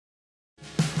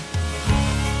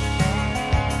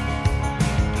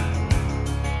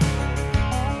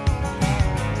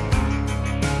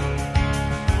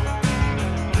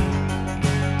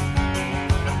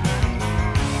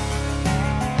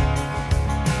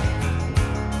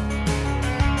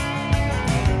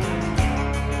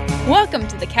Welcome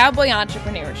to the Cowboy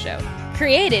Entrepreneur Show,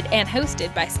 created and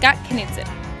hosted by Scott Knudsen,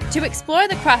 to explore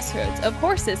the crossroads of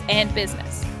horses and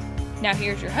business. Now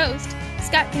here's your host,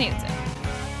 Scott Knudsen.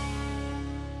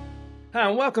 Hi,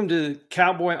 and welcome to the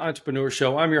Cowboy Entrepreneur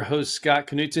Show. I'm your host, Scott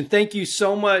Knudsen. Thank you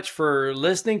so much for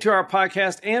listening to our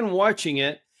podcast and watching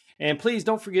it. And please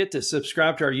don't forget to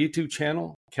subscribe to our YouTube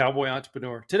channel, Cowboy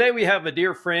Entrepreneur. Today we have a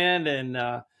dear friend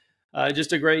and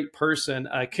just a great person.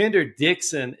 Kendra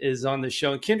Dickson is on the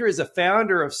show. And Kendra is a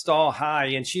founder of Stall High,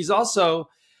 and she's also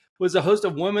was a host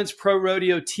of Women's Pro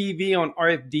Rodeo TV on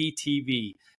RFD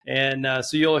TV. And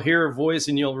so you'll hear her voice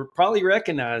and you'll probably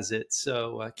recognize it.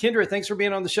 So Kendra, thanks for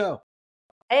being on the show.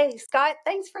 Hey, Scott,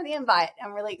 thanks for the invite.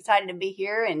 I'm really excited to be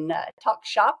here and talk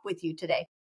shop with you today.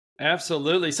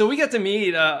 Absolutely. So we got to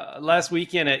meet last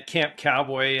weekend at Camp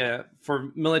Cowboy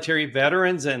for military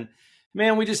veterans. And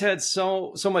man, we just had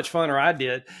so much fun, or I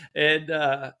did, and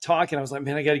talking. I was like,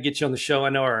 man, I got to get you on the show. I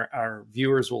know our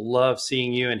viewers will love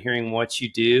seeing you and hearing what you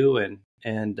do.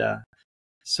 And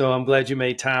so I'm glad you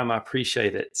made time. I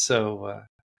appreciate it. So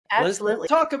Absolutely. Let's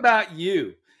talk about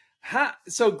you.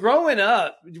 So growing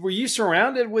up, were you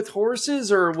surrounded with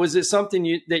horses, or was it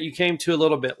something that you came to a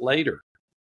little bit later?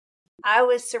 I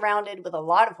was surrounded with a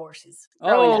lot of horses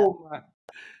growing up.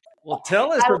 Well,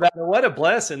 tell us about it. What a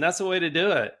blessing. That's the way to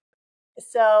do it.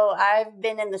 So I've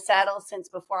been in the saddle since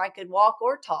before I could walk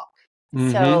or talk. Mm-hmm.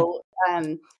 So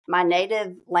my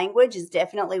native language is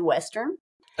definitely Western.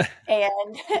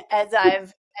 And as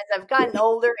I've gotten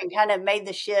older and kind of made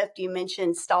the shift, you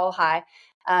mentioned Stall High.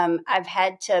 I've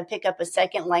had to pick up a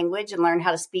second language and learn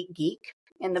how to speak geek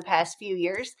in the past few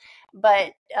years.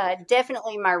 But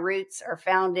definitely my roots are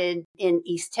founded in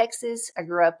East Texas. I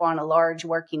grew up on a large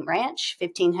working ranch,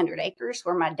 1,500 acres,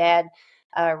 where my dad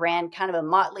ran kind of a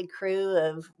motley crew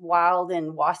of wild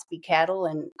and waspy cattle,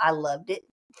 and I loved it.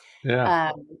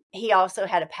 Yeah. He also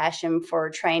had a passion for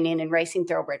training and racing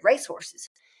thoroughbred racehorses.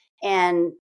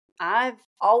 And I've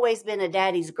always been a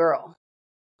daddy's girl.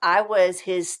 I was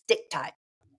his stick type.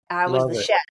 I was the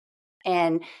shadow.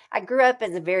 And I grew up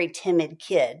as a very timid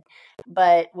kid,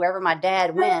 but wherever my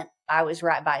dad went, I was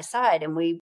right by his side, and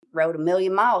we rode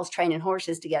 1,000,000 miles training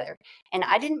horses together. And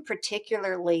I didn't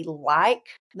particularly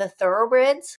like the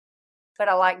thoroughbreds, but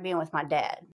I liked being with my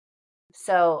dad.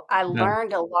 So I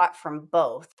learned a lot from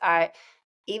both.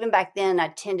 Even back then, I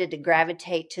tended to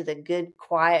gravitate to the good,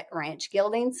 quiet ranch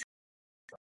geldings.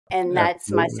 And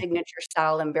that's my signature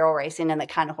style in barrel racing and the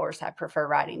kind of horse I prefer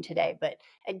riding today. But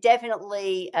it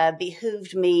definitely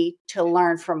behooved me to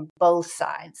learn from both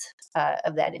sides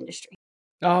of that industry.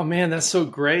 Oh, man, that's so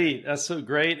great. That's so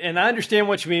great. And I understand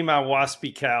what you mean by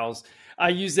waspy cows. I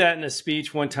used that in a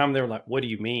speech one time. They were like, what do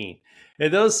you mean?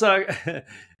 And those absolutely.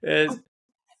 It's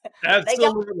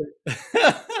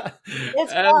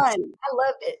fun. I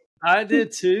loved it. I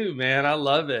did too, man. I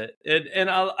love it. And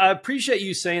I appreciate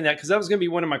you saying that, because that was going to be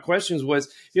one of my questions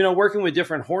was, working with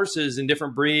different horses and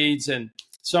different breeds, and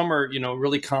some are,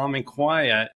 really calm and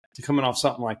quiet, to coming off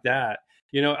something like that.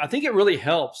 I think it really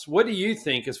helps. What do you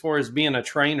think as far as being a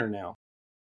trainer now?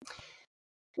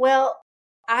 Well,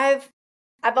 I've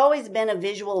always been a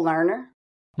visual learner,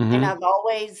 and I've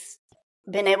always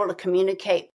been able to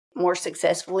communicate more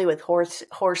successfully with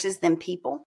horses than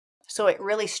people. So it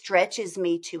really stretches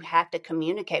me to have to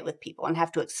communicate with people and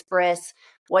have to express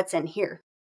what's in here,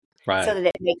 right, so that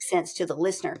it makes sense to the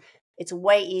listener. It's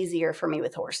way easier for me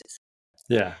with horses.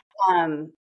 Yeah.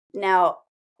 Now,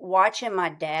 watching my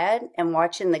dad and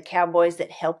watching the cowboys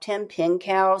that helped him pin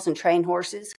cows and train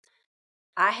horses,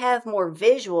 I have more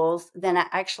visuals than I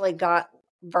actually got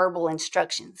verbal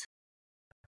instructions.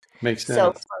 Makes sense.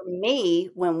 So for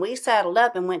me, when we saddled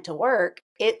up and went to work,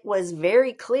 it was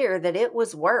very clear that it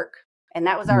was work, and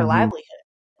that was our livelihood.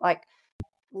 Like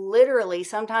literally,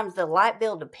 sometimes the light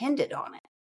bill depended on it.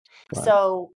 Right.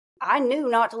 So I knew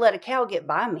not to let a cow get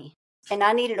by me, and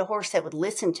I needed a horse that would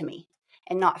listen to me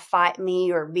and not fight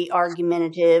me or be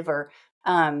argumentative. Or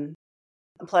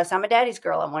plus, I'm a daddy's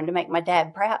girl. I wanted to make my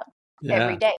dad proud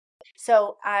every day.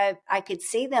 So I could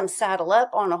see them saddle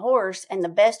up on a horse, and the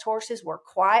best horses were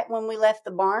quiet when we left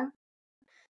the barn.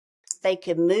 They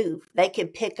could move. They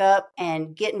could pick up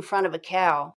and get in front of a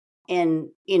cow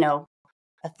in, a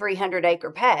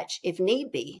 300-acre patch if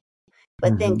need be.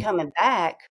 But then coming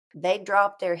back, they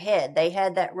dropped their head. They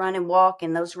had that run and walk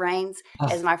in those reins.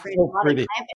 As my friend Lonnie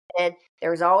said,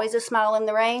 there was always a smile in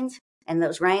the reins, and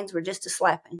those reins were just a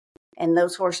slapping. And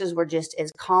those horses were just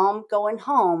as calm going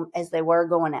home as they were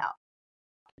going out.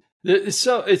 It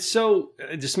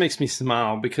just makes me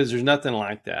smile, because there's nothing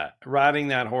like that. Riding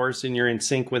that horse and you're in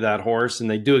sync with that horse and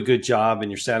they do a good job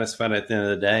and you're satisfied at the end of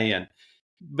the day. And,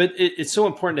 but it's so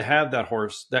important to have that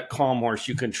horse, that calm horse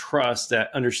you can trust, that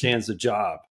understands the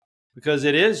job, because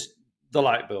it is the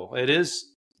light bill. It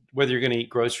is whether you're going to eat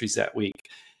groceries that week.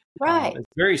 Right. It's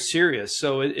very serious.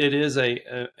 So it is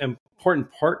a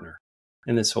important partner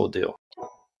in this whole deal.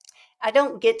 I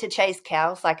don't get to chase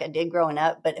cows like I did growing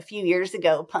up, but a few years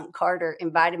ago, Punk Carter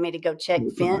invited me to go check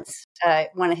fence,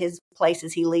 one of his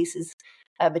places he leases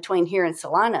between here and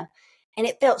Salina. And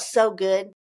it felt so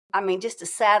good. I mean, just to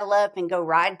saddle up and go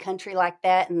ride country like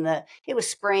that. And it was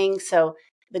spring, so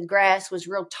the grass was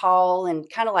real tall, and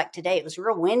kind of like today, it was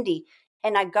real windy.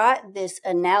 And I got this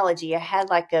analogy. I had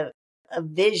like a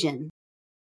vision.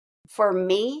 For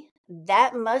me,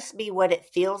 that must be what it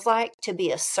feels like to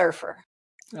be a surfer.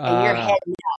 And you're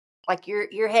heading out, like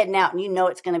you're heading out, and you know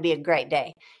it's going to be a great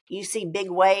day. You see big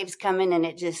waves coming, and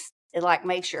it like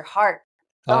makes your heart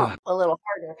thump a little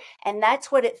harder. And that's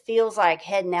what it feels like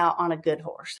heading out on a good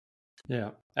horse. Yeah,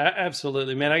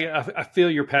 absolutely, man. I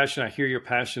feel your passion. I hear your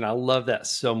passion. I love that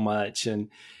so much, and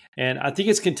I think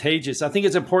it's contagious. I think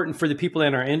it's important for the people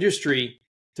in our industry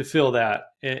to feel that,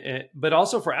 but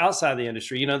also for outside the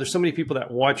industry. You know, there's so many people that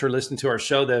watch or listen to our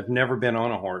show that have never been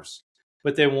on a horse,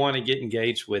 but they want to get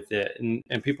engaged with it.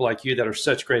 And people like you that are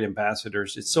such great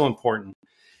ambassadors, it's so important.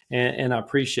 And I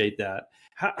appreciate that.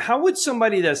 How would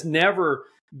somebody that's never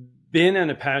been in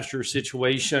a pasture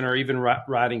situation or even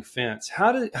riding fence,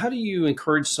 how do you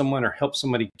encourage someone or help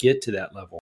somebody get to that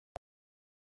level?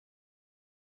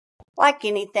 Like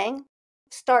anything,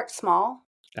 start small.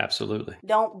 Absolutely.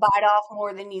 Don't bite off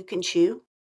more than you can chew.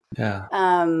 Yeah.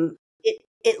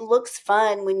 It looks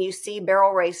fun when you see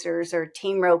barrel racers or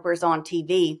team ropers on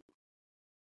TV.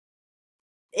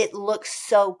 It looks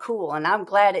so cool, and I'm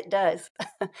glad it does.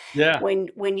 Yeah.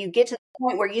 When you get to the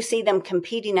point where you see them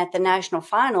competing at the national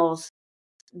finals,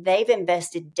 they've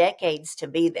invested decades to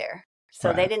be there.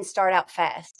 So They didn't start out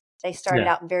fast. They started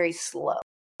out very slow.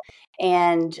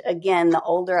 And again, the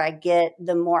older I get,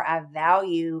 the more I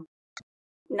value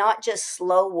not just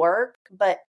slow work,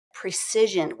 but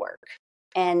precision work.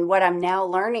 And what I'm now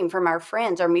learning from our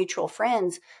friends, our mutual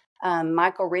friends,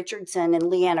 Michael Richardson and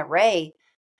Leanna Ray,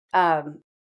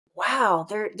 wow,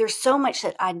 there's so much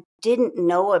that I didn't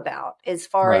know about as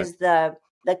far as the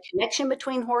connection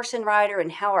between horse and rider,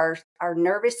 and how our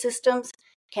nervous systems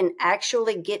can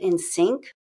actually get in sync.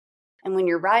 And when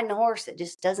you're riding a horse that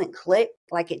just doesn't click,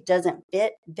 like it doesn't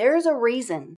fit, there's a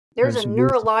reason. There's a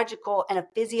neurological and a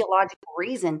physiological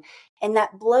reason. And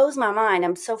that blows my mind.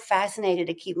 I'm so fascinated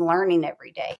to keep learning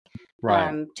every day.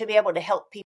 To be able to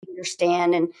help people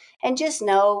understand and just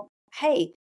know,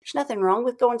 hey, there's nothing wrong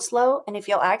with going slow. And if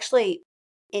you'll actually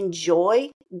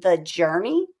enjoy the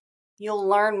journey, you'll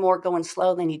learn more going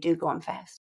slow than you do going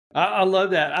fast. I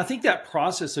love that. I think that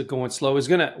process of going slow is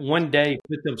going to one day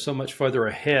put them so much further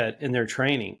ahead in their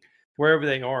training, wherever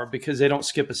they are, because they don't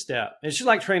skip a step. It's just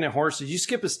like training horses. You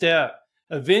skip a step,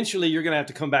 eventually you're going to have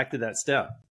to come back to that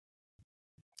step.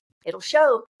 It'll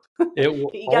show. It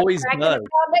will always does.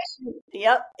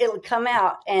 Yep, it'll come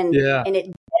out, and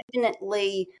it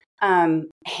definitely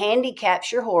handicaps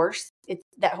your horse.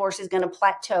 That horse is going to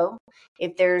plateau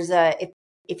if there's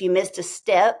if you missed a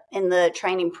step in the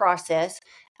training process.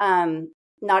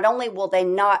 Not only will they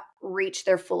not reach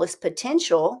their fullest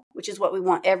potential, which is what we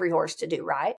want every horse to do,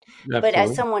 right? Absolutely. But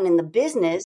as someone in the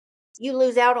business, you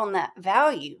lose out on that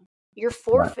value. You're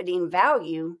forfeiting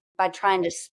value by trying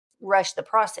to rush the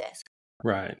process.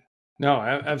 Right. No,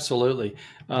 absolutely.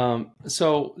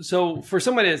 So for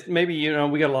somebody that's maybe,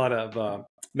 we got a lot of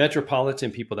metropolitan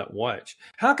people that watch.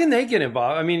 How can they get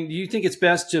involved? I mean, do you think it's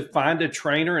best to find a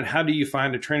trainer, and how do you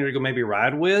find a trainer to go maybe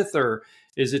ride with, or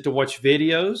is it to watch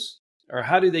videos, or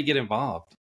how do they get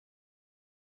involved?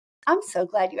 I'm so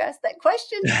glad you asked that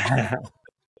question.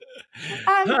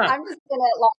 I'm just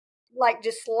gonna like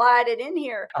just slide it in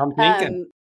here. I'm thinking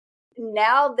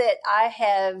now that I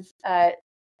have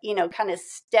kind of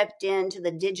stepped into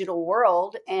the digital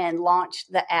world and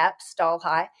launched the app Stall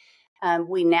High.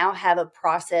 We now have a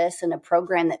process and a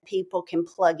program that people can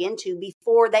plug into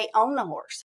before they own a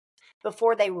horse,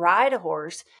 before they ride a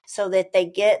horse, so that they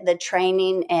get the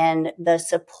training and the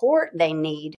support they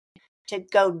need to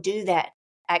go do that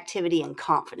activity in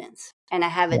confidence. And I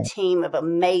have a team of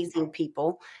amazing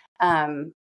people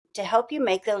to help you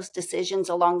make those decisions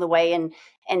along the way.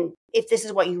 And if this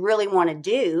is what you really want to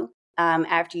do,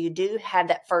 after you do have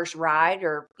that first ride,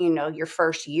 or, your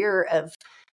first year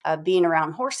of being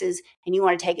around horses, and you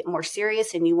want to take it more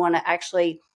serious, and you want to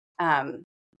actually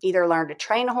either learn to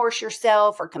train a horse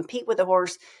yourself or compete with a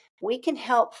horse, we can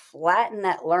help flatten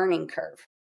that learning curve.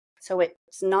 So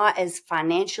it's not as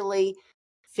financially,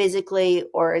 physically,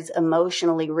 or as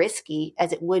emotionally risky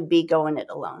as it would be going it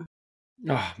alone.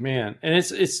 Oh man. And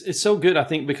it's so good, I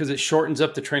think, because it shortens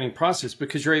up the training process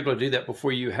because you're able to do that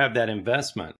before you have that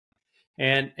investment.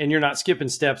 And you're not skipping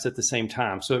steps at the same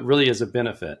time. So it really is a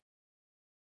benefit.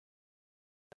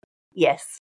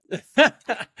 Yes. So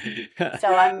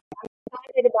I'm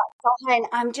excited about Solheim.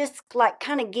 I'm just like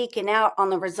kind of geeking out on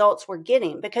the results we're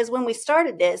getting, because when we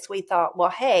started this, we thought,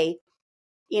 well, hey,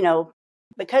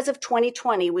 because of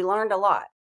 2020, we learned a lot.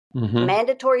 Mm-hmm.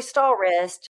 Mandatory stall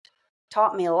rest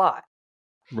taught me a lot.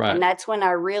 Right. And that's when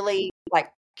I really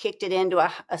kicked it into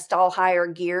a stall higher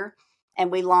gear. And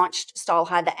we launched Stall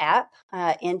High, the app,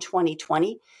 in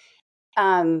 2020.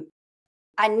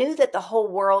 I knew that the whole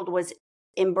world was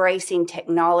embracing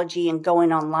technology and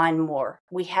going online more.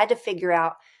 We had to figure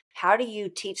out, how do you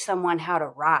teach someone how to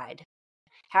ride?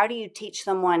 How do you teach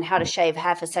someone how to shave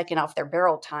half a second off their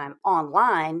barrel time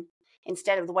online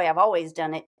instead of the way I've always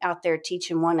done it, out there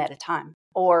teaching one at a time?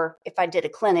 Or if I did a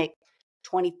clinic,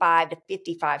 25 to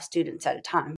 55 students at a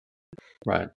time.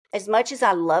 Right. As much as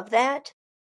I love that,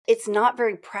 it's not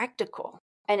very practical.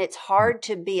 And it's hard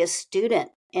to be a student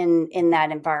in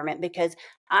that environment, because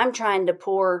I'm trying to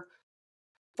pour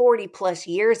 40 plus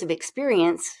years of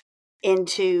experience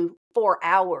into 4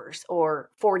 hours or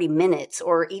 40 minutes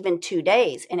or even 2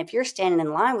 days. And if you're standing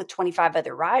in line with 25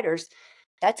 other riders,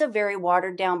 that's a very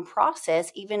watered down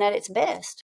process, even at its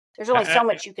best. There's only so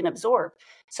much you can absorb.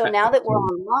 So now that we're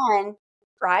online,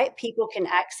 right, people can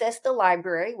access the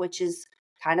library, which is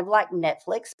kind of like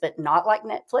Netflix, but not like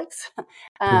Netflix,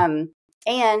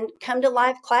 and come to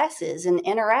live classes and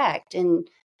interact. And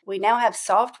we now have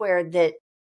software that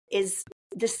is,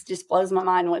 this just blows my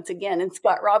mind once again. And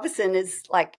Scott Robinson is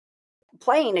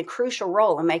playing a crucial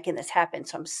role in making this happen.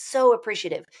 So I'm so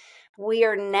appreciative. We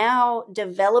are now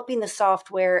developing the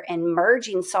software and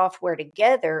merging software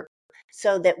together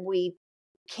so that we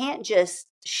can't just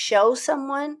show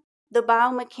someone the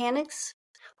biomechanics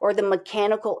or the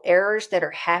mechanical errors that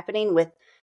are happening with,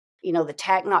 the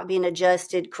tack not being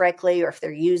adjusted correctly, or if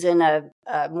they're using a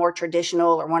more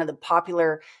traditional or one of the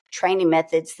popular training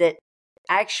methods that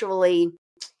actually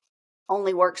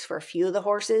only works for a few of the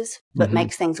horses, but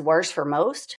makes things worse for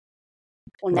most.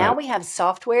 Well, now we have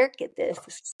software. Get this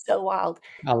is so wild.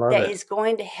 I love that it. is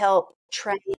going to help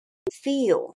train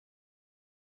feel.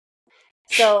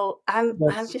 So I'm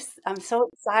so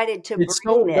excited to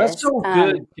bring this. That's so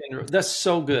good, Kendra. That's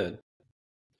so good.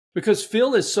 Because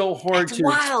feel is so hard to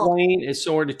explain, it's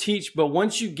so hard to teach, but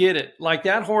once you get it, like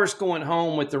that horse going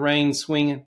home with the reins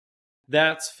swinging,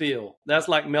 that's feel. That's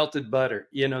like melted butter.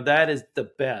 That is the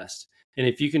best. And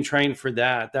if you can train for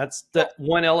that, that's the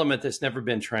one element that's never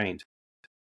been trained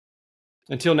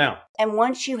until now. And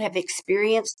once you have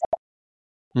experienced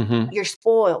that, you're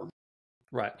spoiled.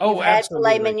 Right. You've had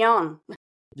filet mignon.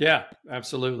 Yeah,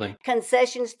 absolutely.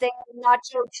 Concession stand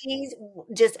nacho cheese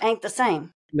just ain't the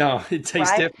same. No, it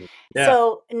tastes different. Yeah.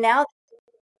 So now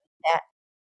that,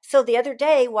 so the other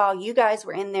day, while you guys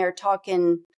were in there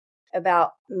talking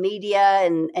about media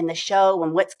and the show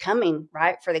and what's coming,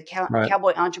 right, for the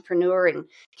Cowboy Entrepreneur and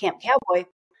Camp Cowboy,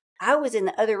 I was in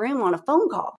the other room on a phone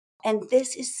call. And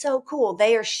this is so cool.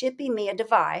 They are shipping me a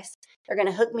device. They're going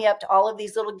to hook me up to all of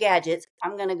these little gadgets.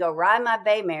 I'm going to go ride my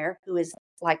bay mare, who is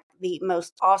like the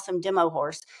most awesome demo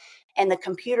horse. And the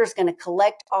computer's going to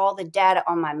collect all the data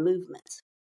on my movements.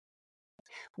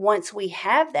 Once we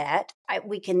have that,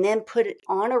 we can then put it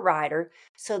on a rider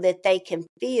so that they can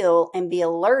feel and be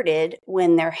alerted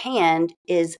when their hand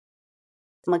is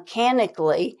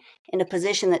mechanically in a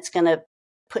position that's going to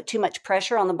put too much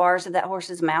pressure on the bars of that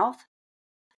horse's mouth.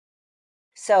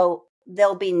 So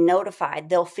they'll be notified.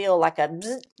 They'll feel like a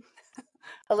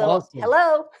little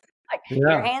hello,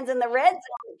 your hand's in the red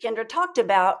zone. Kendra talked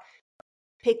about,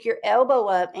 pick your elbow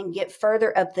up and get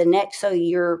further up the neck. So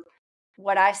you're,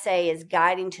 what I say is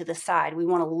guiding to the side. We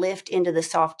want to lift into the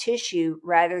soft tissue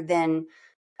rather than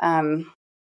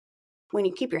when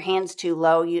you keep your hands too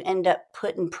low, you end up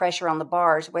putting pressure on the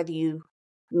bars, whether you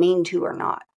mean to or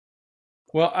not.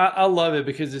 Well, I love it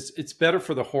because it's better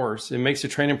for the horse. It makes the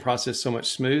training process so much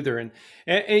smoother. And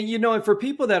for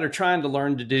people that are trying to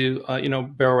learn to do,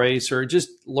 barrel race or just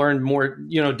learn more,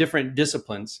 different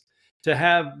disciplines, to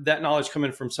have that knowledge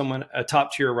coming from someone, a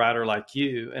top tier rider like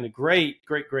you and a great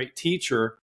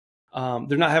teacher,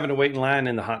 they're not having to wait in line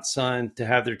in the hot sun to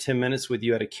have their 10 minutes with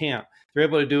you at a camp. They're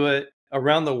able to do it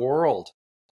around the world.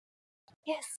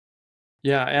 Yes.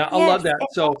 Yeah. And I love that.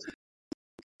 So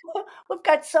we've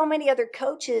got so many other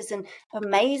coaches and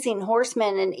amazing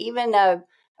horsemen, and even a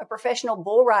professional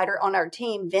bull rider on our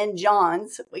team, Vin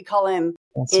Johns. We call him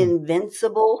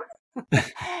Invincible.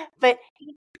 But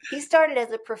he started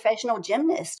as a professional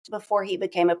gymnast before he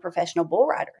became a professional bull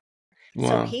rider. Wow.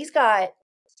 So he's got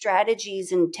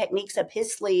strategies and techniques up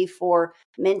his sleeve for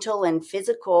mental and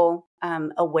physical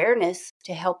awareness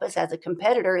to help us as a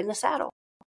competitor in the saddle.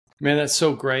 Man, that's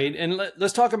so great. And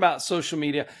let's talk about social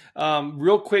media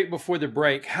real quick before the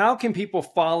break. How can people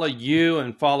follow you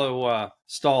and follow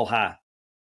Stall High?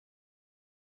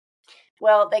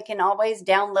 Well, they can always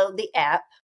download the app,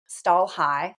 Stall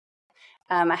High.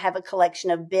 I have a collection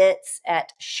of bits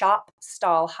at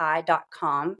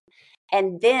shopstallhigh.com.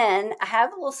 And then I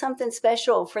have a little something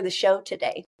special for the show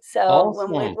today. So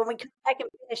Awesome. when we come back and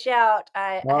finish out,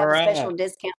 I All have a right. special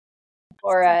discount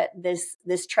for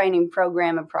this training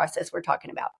program and process we're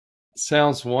talking about.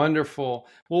 Sounds wonderful.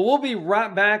 Well, we'll be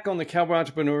right back on the Cowboy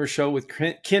Entrepreneur Show with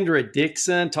Kendra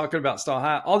Dickson talking about Stall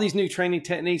High, all these new training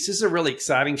techniques. This is a really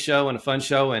exciting show and a fun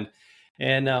show, and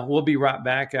we'll be right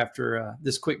back after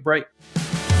this quick break.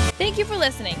 Thank you for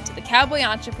listening to the Cowboy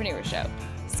Entrepreneur Show.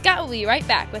 Scott will be right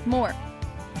back with more.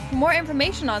 For more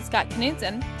information on Scott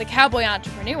Knudsen, the Cowboy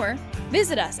Entrepreneur,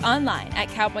 visit us online at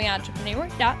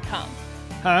cowboyentrepreneur.com.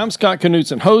 Hi, I'm Scott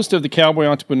Knudsen, host of the Cowboy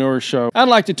Entrepreneur Show. I'd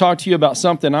like to talk to you about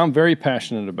something I'm very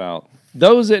passionate about.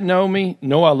 Those that know me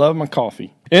know I love my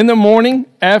coffee. In the morning,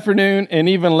 afternoon, and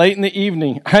even late in the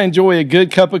evening, I enjoy a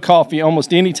good cup of coffee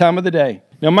almost any time of the day.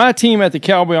 Now, my team at the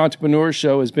Cowboy Entrepreneur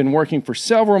Show has been working for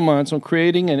several months on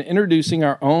creating and introducing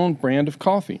our own brand of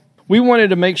coffee. We wanted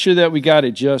to make sure that we got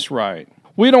it just right.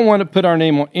 We don't want to put our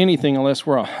name on anything unless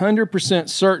we're 100%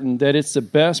 certain that it's the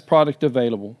best product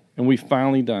available, and we've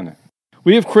finally done it.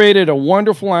 We have created a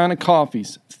wonderful line of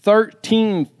coffees,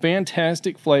 13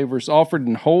 fantastic flavors offered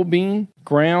in whole bean,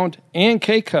 ground, and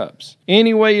K-Cups.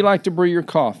 Any way you like to brew your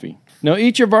coffee. Now,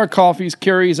 each of our coffees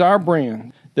carries our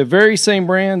brand, the very same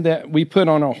brand that we put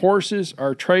on our horses,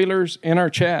 our trailers, and our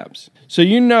chaps. So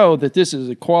you know that this is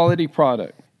a quality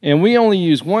product. And we only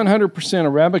use 100%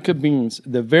 Arabica beans,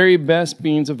 the very best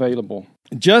beans available.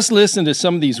 Just listen to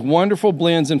some of these wonderful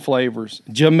blends and flavors.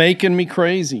 Jamaican Me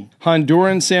Crazy,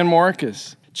 Honduran San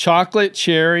Marcos, Chocolate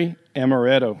Cherry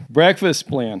Amaretto, Breakfast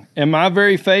Blend, and my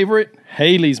very favorite,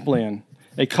 Haley's Blend.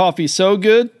 A coffee so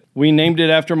good, we named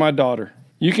it after my daughter.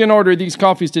 You can order these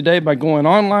coffees today by going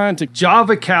online to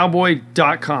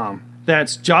javacowboy.com.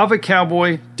 That's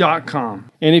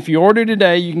javacowboy.com. And if you order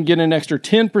today, you can get an extra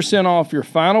 10% off your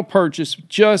final purchase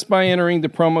just by entering the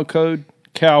promo code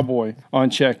COWBOY on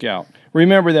checkout.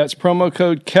 Remember, that's promo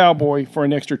code COWBOY for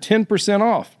an extra 10%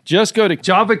 off. Just go to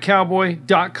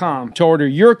javacowboy.com to order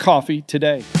your coffee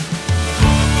today.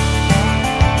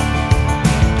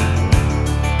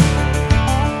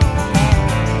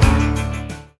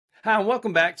 Hi, and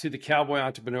welcome back to the Cowboy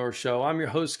Entrepreneur Show. I'm your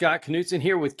host, Scott Knudsen,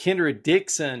 here with Kendra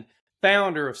Dickson,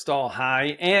 founder of Stall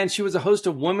High, and she was a host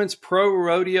of Women's Pro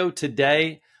Rodeo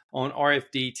Today on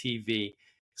RFD TV.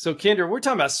 So, Kendra, we're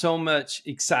talking about so much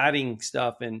exciting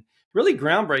stuff and really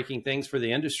groundbreaking things for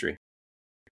the industry.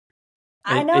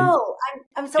 I know.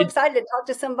 I'm so excited to talk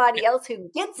to somebody else who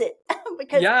gets it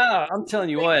because yeah, I'm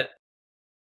telling you what,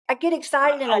 I get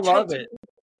excited and I I love it.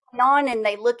 On and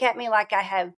they look at me like I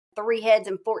have 3 heads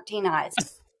and 14 eyes.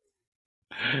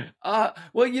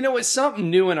 Well, you know, it's something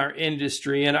new in our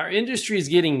industry, and our industry is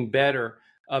getting better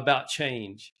about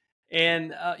change.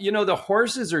 And you know, the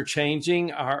horses are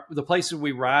changing. The places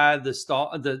we ride,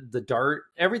 the dirt,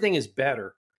 everything is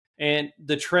better. And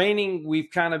the training,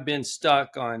 we've kind of been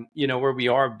stuck on, you know, where we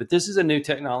are. But this is a new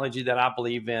technology that I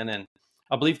believe in, and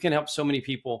I believe can help so many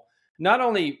people not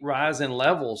only rise in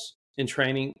levels in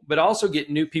training, but also get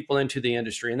new people into the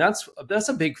industry. And that's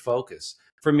a big focus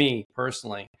for me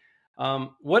personally.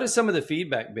 What has some of the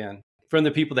feedback been from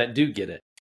the people that do get it?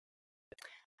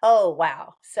 Oh,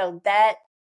 wow. So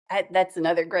that's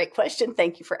another great question.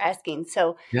 Thank you for asking.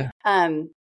 So, Yeah.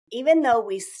 Even though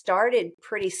we started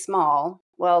pretty small,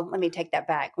 well, let me take that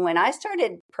back. When I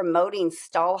started promoting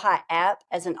Stall High app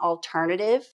as an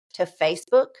alternative to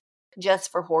Facebook,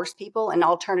 just for horse people, an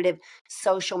alternative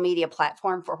social media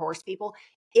platform for horse people,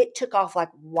 it took off like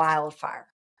wildfire.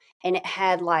 And it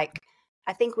had I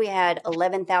think we had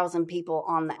 11,000 people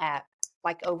on the app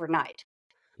like overnight.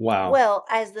 Wow. Well,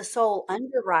 as the sole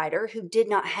underwriter who did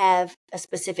not have a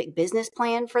specific business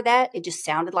plan for that, it just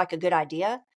sounded like a good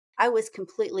idea. I was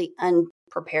completely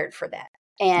unprepared for that.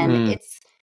 And it's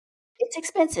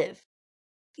expensive.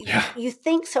 Yeah. You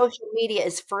think social media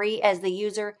is free as the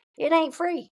user. It ain't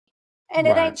free. And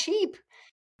it ain't cheap.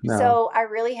 No. So I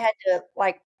really had to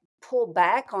pull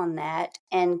back on that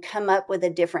and come up with a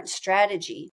different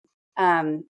strategy.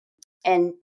 And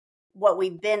what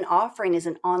we've been offering is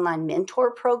an online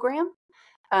mentor program.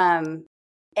 And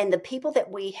the people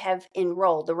that we have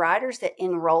enrolled, the riders that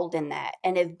enrolled in that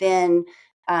and have been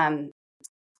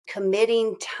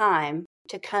committing time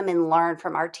to come and learn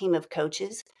from our team of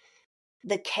coaches,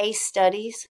 the case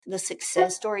studies, the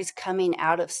success stories coming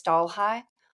out of Stall High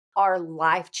are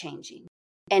life-changing.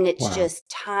 And it's Wow. just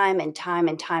time and time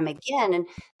and time again. And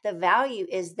the value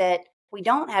is that we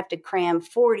don't have to cram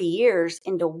 40 years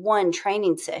into one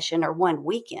training session or one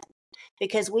weekend,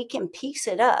 because we can piece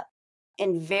it up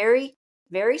in very,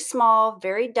 very small,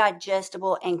 very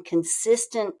digestible and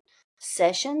consistent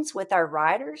sessions with our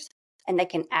riders, and they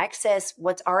can access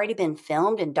what's already been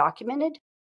filmed and documented.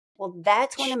 Well,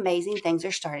 that's when amazing things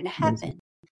are starting to happen.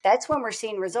 That's when we're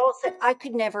seeing results that I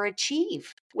could never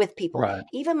achieve with people. Right.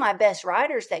 Even my best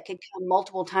riders that could come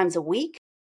multiple times a week,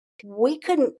 we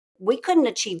couldn't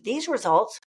achieve these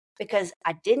results because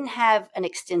I didn't have an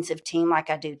extensive team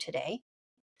like I do today.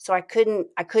 So I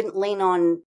couldn't lean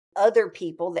on other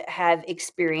people that have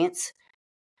experience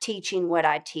teaching what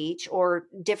I teach or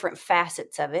different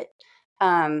facets of it.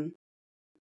 And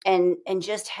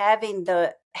just having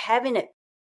it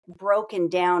broken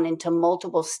down into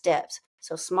multiple steps.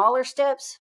 So smaller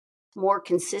steps, more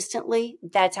consistently,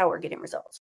 that's how we're getting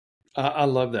results. I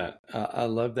love that. I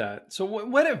love that. So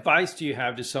what advice do you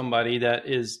have to somebody that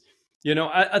is,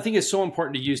 I think it's so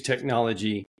important to use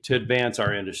technology to advance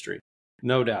our industry,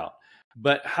 no doubt.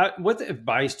 But what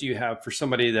advice do you have for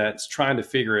somebody that's trying to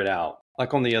figure it out,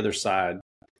 like on the other side?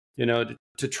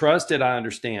 To trust it, I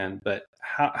understand, but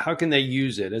how can they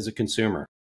use it as a consumer?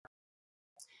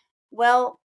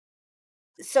 Well,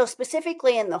 so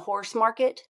specifically in the horse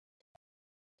market,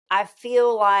 I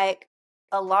feel like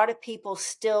a lot of people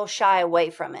still shy away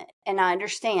from it. And I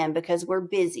understand, because we're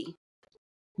busy.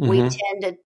 We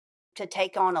tend to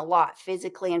take on a lot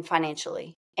physically and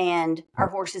financially, and our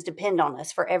horses depend on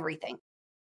us for everything.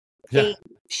 Feed,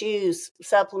 shoes,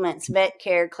 supplements, vet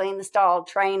care, clean the stall,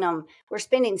 train them. We're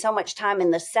spending so much time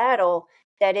in the saddle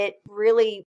that it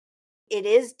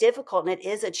is difficult, and it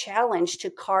is a challenge to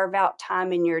carve out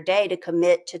time in your day to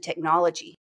commit to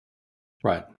technology.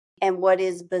 Right. And what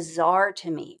is bizarre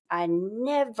to me, I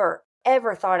never,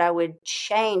 ever thought I would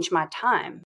change my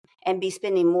time and be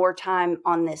spending more time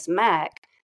on this Mac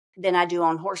than I do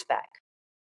on horseback.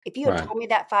 If you had told me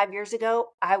that 5 years ago,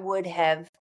 I would have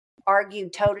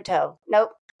argued toe to toe.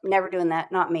 Nope, never doing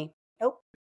that. Not me. Nope,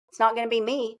 it's not going to be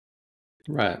me.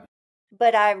 Right.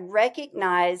 But I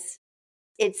recognize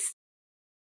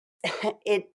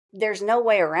there's no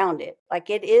way around it. Like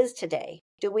it is today.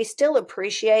 Do we still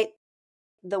appreciate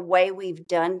the way we've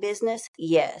done business?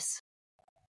 Yes.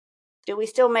 Do we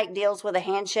still make deals with a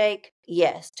handshake?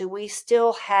 Yes. Do we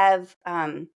still have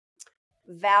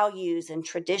values and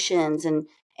traditions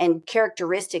and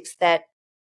characteristics that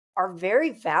are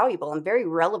very valuable and very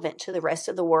relevant to the rest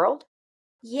of the world?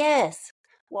 Yes.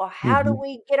 Well, how do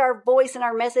we get our voice and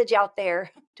our message out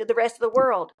there to the rest of the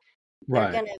world?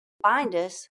 They're going to find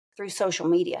us through social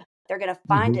media. They're going to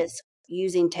find us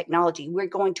using technology. We're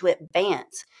going to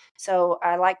advance. So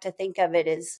I like to think of it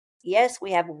as, yes,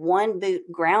 we have one boot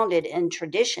grounded in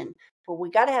tradition, but we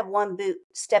got to have one boot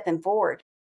stepping forward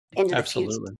into the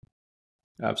future.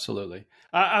 Absolutely.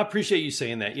 I appreciate you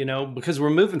saying that, because we're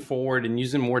moving forward and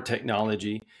using more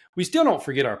technology. We still don't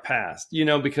forget our past,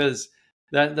 because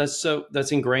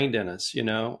that's ingrained in us,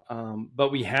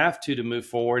 but we have to move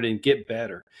forward and get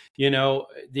better. The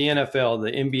NFL,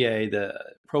 the NBA, the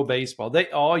pro baseball, they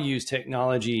all use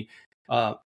technology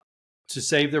to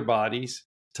save their bodies,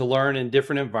 to learn in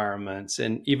different environments.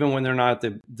 And even when they're not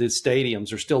at the stadiums,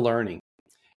 they're still learning.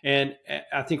 And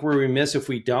I think we're remiss if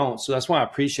we don't. So that's why I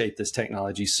appreciate this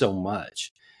technology so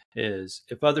much. Is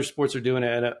if other sports are doing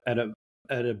it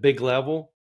at a big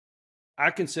level, I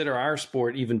consider our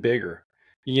sport even bigger.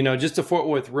 Just the Fort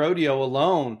Worth Rodeo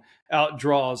alone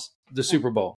outdraws the Super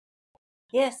Bowl.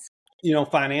 Yes.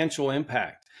 Financial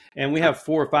impact. And we have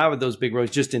 4 or 5 of those big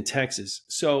roads just in Texas.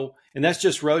 So, and that's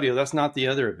just rodeo. That's not the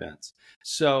other events.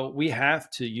 So we have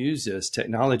to use this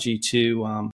technology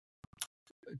to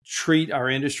treat our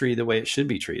industry the way it should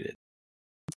be treated.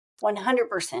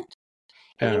 100%.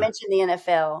 And you mentioned the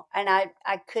NFL, and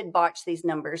I could botch these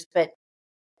numbers, but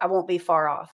I won't be far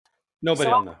off. Nobody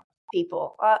will know.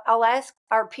 People, I'll ask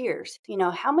our peers,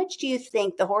 how much do you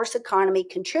think the horse economy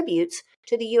contributes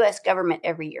to the U.S. government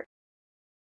every year?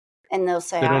 And they'll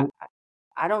say,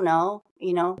 I don't know,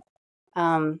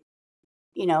 1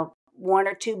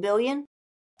 or 2 billion.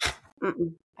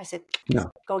 I said,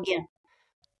 no. Go again.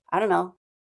 I don't know.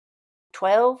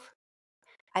 12.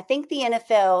 I think the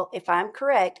NFL, if I'm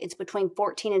correct, it's between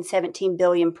 14 and 17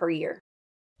 billion per year.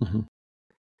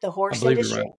 The horse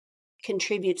industry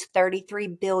contributes 33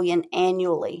 billion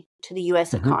annually to the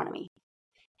U.S. economy.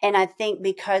 And I think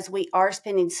because we are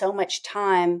spending so much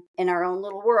time in our own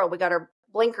little world, we got our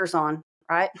blinkers on,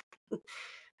 right?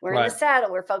 We're in the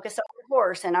saddle. We're focused on our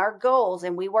horse and our goals,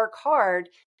 and we work hard.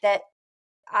 That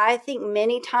I think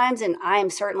many times, and I am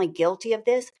certainly guilty of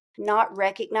this, not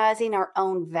recognizing our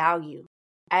own value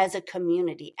as a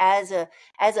community, as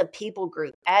a people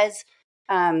group, as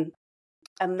a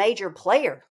major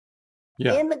player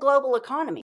in the global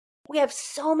economy. We have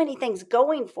so many things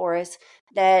going for us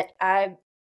that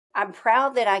I'm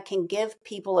proud that I can give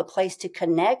people a place to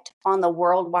connect on the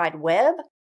World Wide Web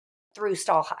through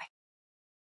Stall High.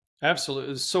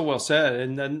 Absolutely. It's so well said.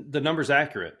 And then the number's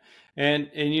accurate. And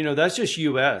that's just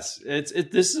US.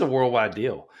 This is a worldwide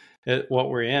deal, what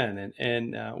we're in,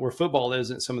 and where football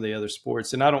isn't some of the other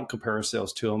sports. And I don't compare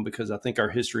ourselves to them because I think our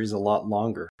history is a lot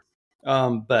longer.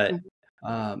 And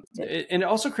it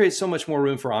also creates so much more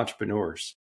room for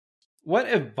entrepreneurs. What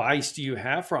advice do you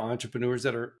have for entrepreneurs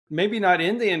that are maybe not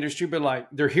in the industry, but like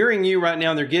they're hearing you right now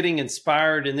and they're getting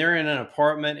inspired and they're in an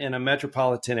apartment in a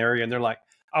metropolitan area and they're like,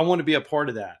 I want to be a part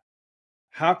of that.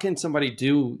 How can somebody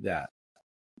do that?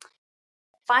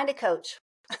 Find a coach.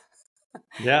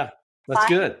 Yeah, that's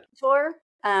good.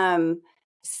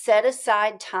 Set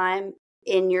aside time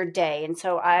in your day. And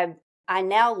so I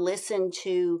now listen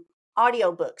to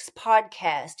audiobooks,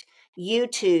 podcasts,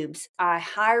 YouTubes. I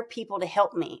hire people to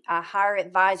help me. I hire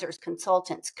advisors,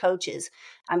 consultants, coaches.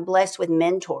 I'm blessed with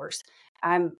mentors.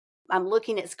 I'm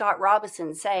looking at Scott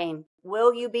Robinson saying,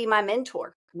 will you be my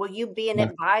mentor? Will you be an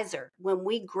advisor? When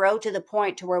we grow to the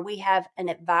point to where we have an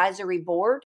advisory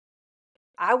board,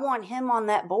 I want him on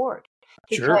that board.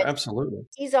 Sure, absolutely.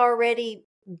 He's already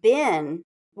been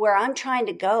where I'm trying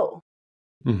to go.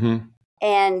 Mm-hmm.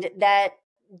 And that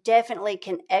definitely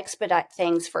can expedite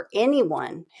things for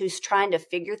anyone who's trying to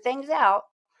figure things out.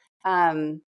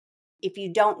 If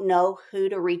you don't know who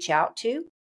to reach out to,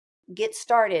 get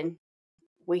started.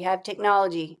 We have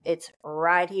technology. It's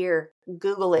right here.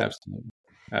 Google it.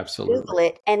 Absolutely. Google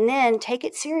it and then take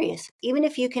it serious. Even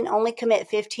if you can only commit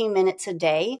 15 minutes a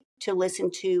day to listen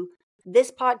to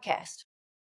this podcast,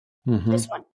 this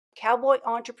one, Cowboy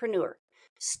Entrepreneur,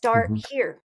 start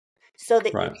here so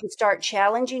that you can start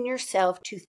challenging yourself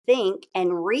to think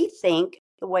and rethink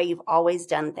the way you've always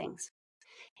done things.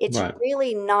 It's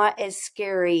really not as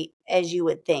scary as you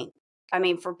would think. I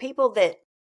mean, for people that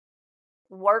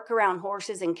work around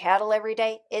horses and cattle every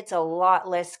day, it's a lot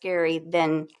less scary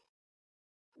than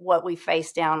what we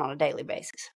face down on a daily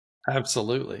basis.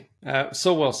 Absolutely.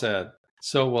 So well said.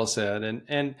 So well said.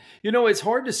 And it's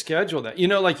hard to schedule that.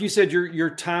 Like you said, your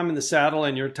time in the saddle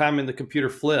and your time in the computer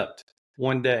flipped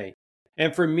one day.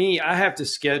 And for me, I have to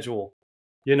schedule,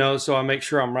 so I make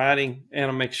sure I'm writing and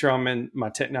I make sure I'm in my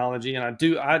technology. And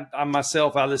I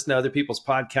myself, I listen to other people's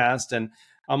podcasts and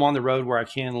I'm on the road where I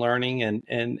can learning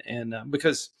and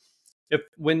because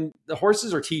when the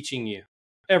horses are teaching you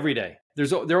every day,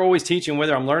 they're always teaching,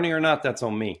 whether I'm learning or not, that's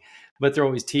on me, but they're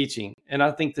always teaching. And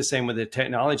I think the same with the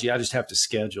technology. I just have to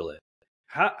schedule it.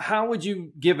 How would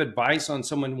you give advice on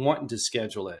someone wanting to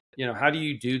schedule it? How do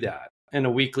you do that in a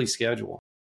weekly schedule?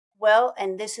 Well,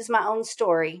 and this is my own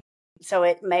story, so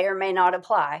it may or may not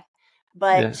apply.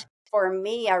 But for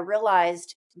me, I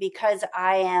realized because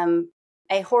I am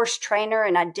a horse trainer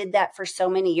and I did that for so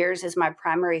many years as my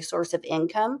primary source of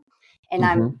income. And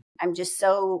I'm just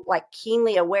so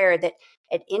keenly aware that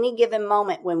at any given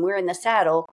moment when we're in the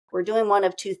saddle, we're doing one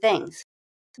of two things.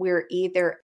 We're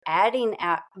either adding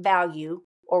value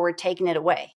or we're taking it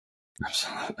away.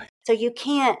 Absolutely. So you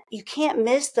can't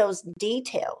miss those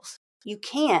details. You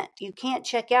can't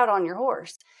check out on your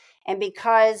horse. And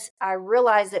because I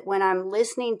realize that when I'm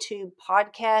listening to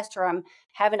podcasts or I'm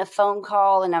having a phone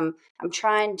call and I'm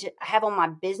trying to have on my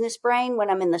business brain when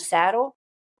I'm in the saddle,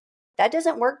 that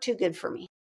doesn't work too good for me.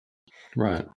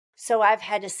 Right. So I've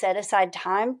had to set aside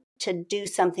time to do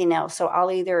something else. So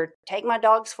I'll either take my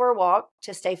dogs for a walk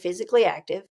to stay physically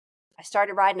active. I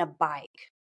started riding a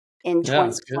bike in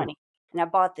 2020. And I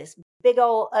bought this big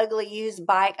old ugly used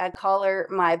bike. I call her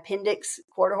my appendix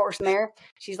quarter horse mare.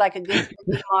 She's like a good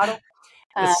model.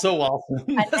 That's so awesome.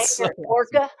 I named her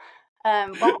Orca.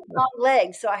 Long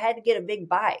legs, so I had to get a big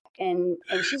bike. And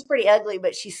she's pretty ugly,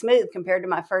 but she's smooth compared to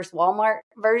my first Walmart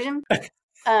version.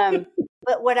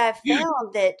 But what I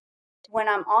found that when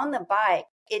I'm on the bike,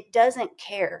 it doesn't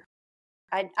care.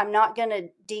 I'm not going to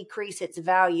decrease its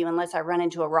value unless I run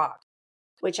into a rock,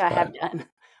 which I have done.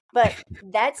 But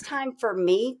that's time for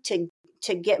me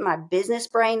to get my business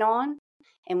brain on.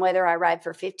 And whether I ride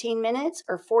for 15 minutes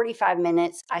or 45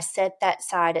 minutes, I set that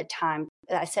time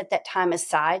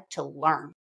aside to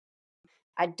learn.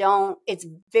 It's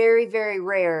very, very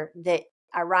rare that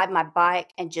I ride my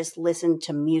bike and just listen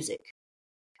to music.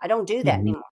 I don't do that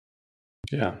anymore.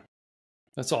 Yeah.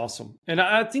 That's awesome. And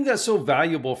I think that's so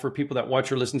valuable for people that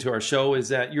watch or listen to our show is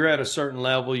that you're at a certain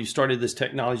level. You started this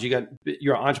technology.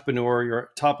 You're an entrepreneur, you're a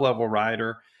top level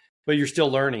rider, but you're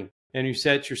still learning and you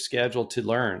set your schedule to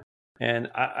learn. And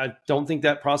I don't think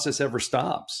that process ever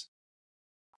stops.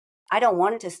 I don't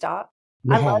want it to stop.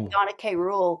 No. I love Donna K.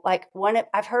 Rule.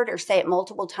 I've heard her say it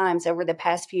multiple times over the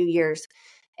past few years,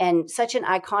 and such an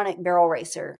iconic barrel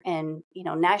racer and,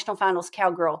 national finals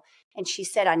cowgirl. And she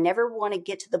said, I never want to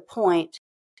get to the point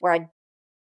where I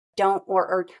don't,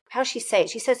 or how she say it?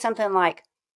 She said something like,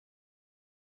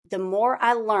 the more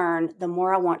I learn, the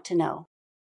more I want to know.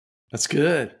 That's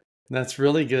good. That's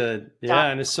really good. Yeah.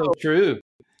 And it's so true.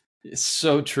 It's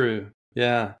so true.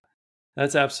 Yeah,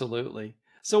 that's absolutely.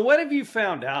 So what have you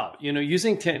found out,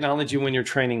 using technology when you're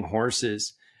training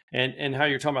horses and how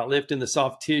you're talking about lifting the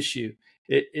soft tissue?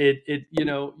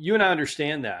 You and I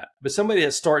understand that, but somebody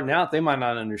that's starting out, they might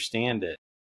not understand it.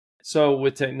 So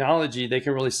with technology, they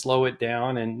can really slow it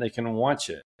down and they can watch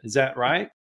it. Is that right?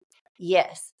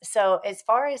 Yes. So as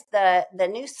far as the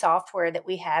new software that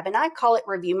we have, and I call it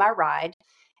Review My Ride,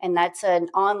 and that's an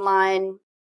online,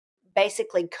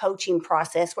 basically coaching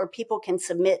process where people can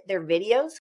submit their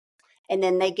videos and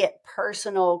then they get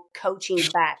personal coaching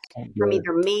back from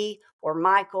either me or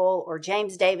Michael or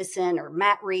James Davison or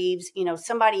Matt Reeves,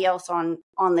 somebody else on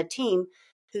the team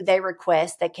who they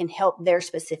request that can help their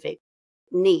specific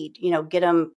need, get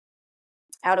them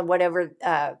out of whatever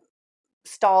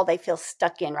stall they feel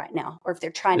stuck in right now, or if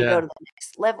they're trying to go to the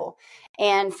next level.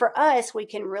 And for us, we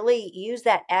can really use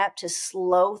that app to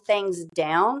slow things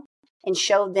down and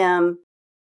show them,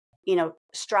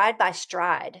 stride by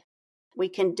stride. We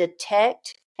can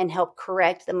detect and help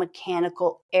correct the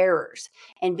mechanical errors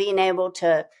and being able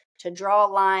to draw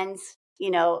lines.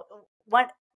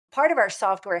 What part of our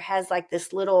software has like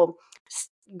this little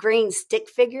green stick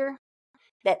figure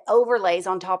that overlays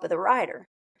on top of the rider.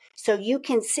 So you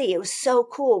can see, it was so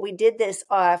cool. We did this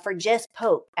for Jess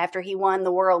Pope after he won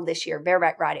the world this year,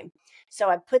 bareback riding. So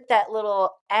I put that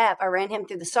little app, I ran him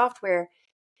through the software,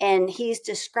 and he's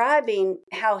describing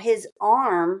how his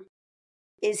arm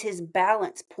is his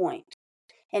balance point.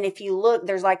 And if you look,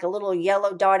 there's like a little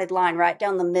yellow dotted line right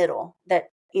down the middle that,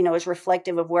 is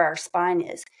reflective of where our spine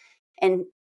is. And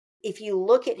if you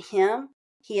look at him,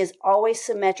 he is always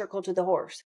symmetrical to the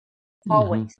horse.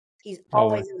 Always. Mm-hmm. He's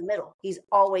always in the middle. He's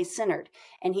always centered.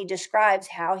 And he describes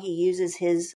how he uses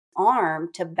his arm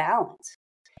to balance.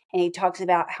 And he talks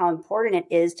about how important it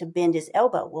is to bend his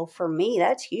elbow. Well, for me,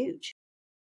 that's huge.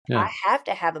 Yeah. I have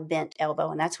to have a bent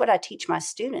elbow, and that's what I teach my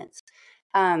students.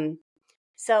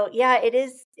 So yeah,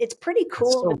 it's pretty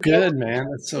cool. That's so good, man.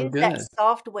 That's so good. That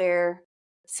software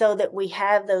so that we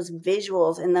have those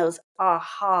visuals and those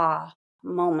aha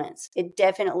moments. It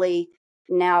definitely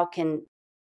now can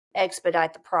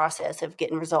expedite the process of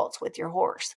getting results with your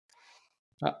horse.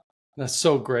 That's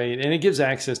so great. And it gives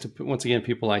access to, once again,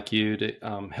 people like you to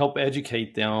help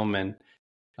educate them. And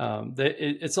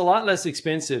it's a lot less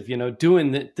expensive,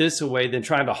 doing this away than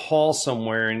trying to haul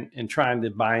somewhere and trying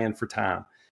to buy in for time.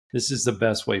 This is the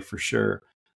best way for sure.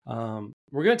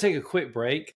 We're going to take a quick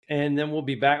break and then we'll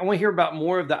be back. I want to hear about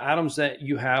more of the items that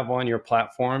you have on your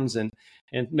platforms and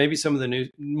maybe some of the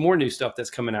more new stuff that's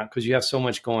coming out because you have so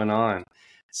much going on.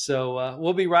 So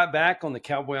we'll be right back on the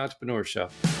Cowboy Entrepreneur Show.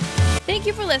 Thank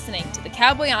you for listening to the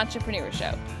Cowboy Entrepreneur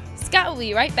Show. Scott will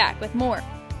be right back with more.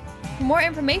 For more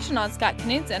information on Scott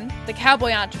Knudsen, the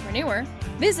Cowboy Entrepreneur,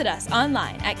 visit us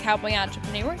online at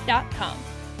cowboyentrepreneur.com.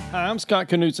 Hi, I'm Scott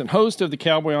Knudsen, host of the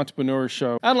Cowboy Entrepreneur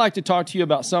Show. I'd like to talk to you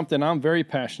about something I'm very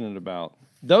passionate about.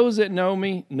 Those that know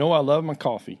me know I love my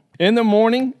coffee. In the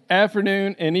morning,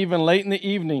 afternoon, and even late in the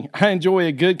evening, I enjoy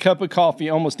a good cup of coffee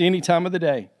almost any time of the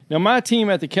day. Now, my team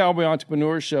at the Cowboy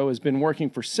Entrepreneur Show has been working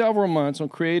for several months on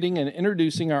creating and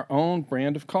introducing our own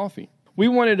brand of coffee. We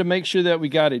wanted to make sure that we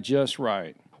got it just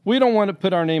right. We don't want to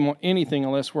put our name on anything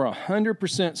unless we're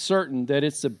 100% certain that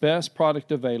it's the best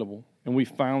product available, and we've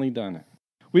finally done it.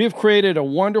 We have created a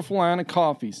wonderful line of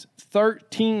coffees,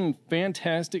 13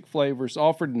 fantastic flavors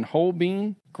offered in whole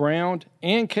bean, ground,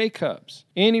 and K-Cups.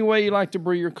 Any way you like to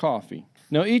brew your coffee.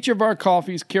 Now, each of our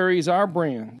coffees carries our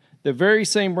brand, the very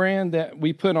same brand that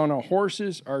we put on our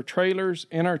horses, our trailers,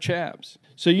 and our chaps.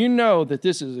 So you know that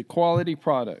this is a quality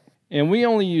product. And we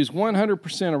only use 100%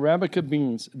 Arabica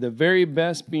beans, the very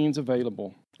best beans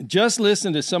available. Just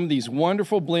listen to some of these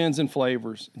wonderful blends and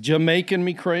flavors. Jamaican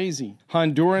Me Crazy,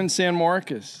 Honduran San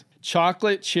Marcos,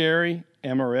 Chocolate Cherry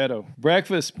Amaretto,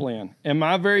 Breakfast Blend, and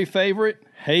my very favorite,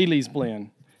 Haley's Blend.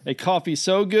 A coffee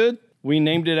so good, we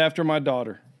named it after my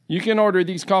daughter. You can order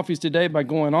these coffees today by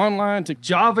going online to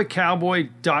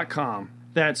javacowboy.com.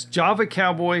 That's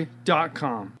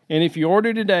javacowboy.com. And if you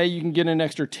order today, you can get an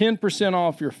extra 10%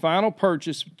 off your final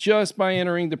purchase just by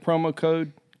entering the promo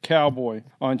code COWBOY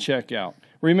on checkout.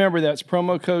 Remember, that's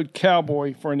promo code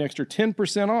COWBOY for an extra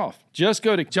 10% off. Just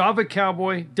go to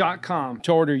javacowboy.com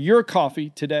to order your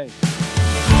coffee today.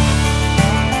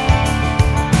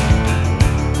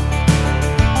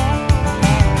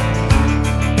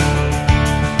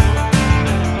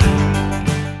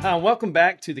 Welcome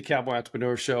back to the Cowboy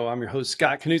Entrepreneur Show. I'm your host,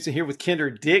 Scott Knutson, here with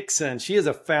Kendra Dickson. She is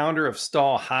a founder of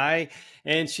Stall High,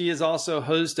 and she is also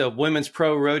host of Women's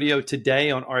Pro Rodeo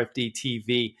Today on RFD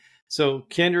TV. So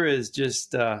Kendra is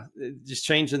just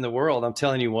changing the world. I'm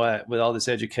telling you what, with all this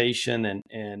education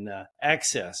and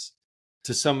access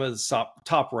to some of the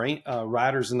top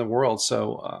riders in the world.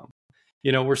 So,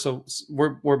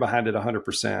 we're behind it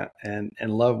 100% and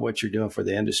love what you're doing for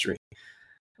the industry.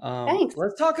 Thanks.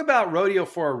 Let's talk about rodeo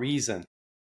for a reason.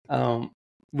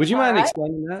 Would you mind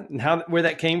explaining that and where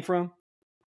that came from?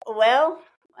 Well,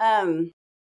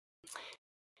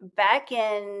 back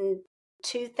in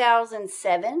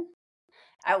 2007,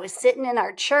 I was sitting in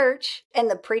our church and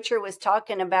the preacher was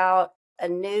talking about I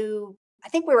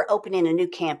think we were opening a new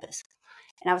campus.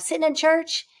 And I was sitting in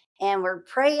church and we're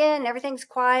praying, everything's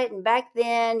quiet. And back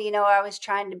then, I was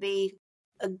trying to be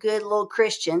a good little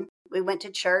Christian. We went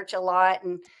to church a lot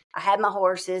and I had my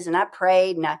horses and I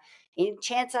prayed and any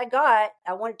chance I got,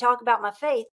 I wanted to talk about my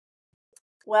faith.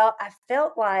 Well, I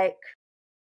felt like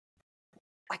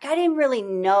I didn't really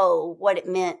know what it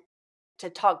meant to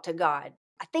talk to God.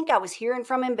 I think I was hearing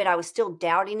from him, but I was still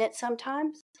doubting it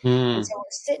sometimes. And so we're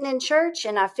sitting in church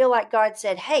and I feel like God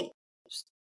said, hey,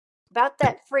 about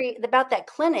that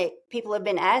clinic people have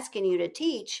been asking you to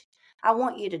teach, I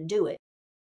want you to do it.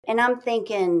 And I'm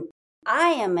thinking, I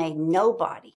am a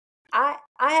nobody. I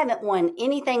haven't won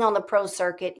anything on the pro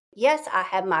circuit. Yes, I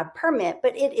have my permit,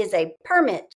 but it is a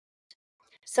permit.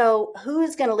 So who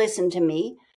is going to listen to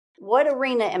me? What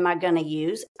arena am I going to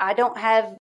use? I don't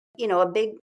have, a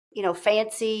big,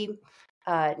 fancy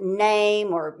name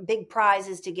or big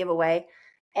prizes to give away.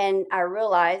 And I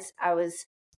realized I was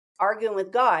arguing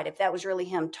with God if that was really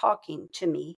him talking to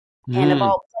me. And of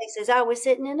all places, I was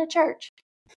sitting in a church.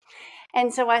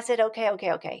 And so I said, okay.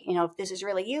 If this is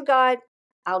really you, God,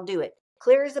 I'll do it.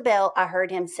 Clear as a bell, I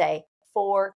heard him say,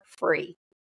 for free.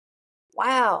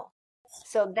 Wow.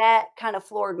 So that kind of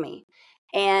floored me.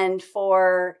 And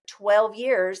for 12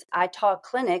 years, I taught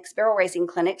barrel racing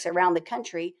clinics around the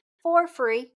country for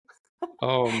free.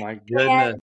 Oh, my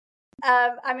goodness.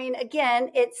 And,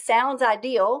 again, it sounds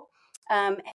ideal.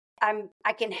 I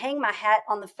can hang my hat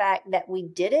on the fact that we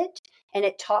did it, and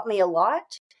it taught me a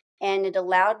lot. And it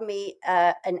allowed me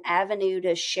an avenue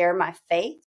to share my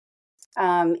faith.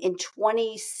 In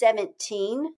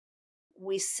 2017,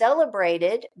 we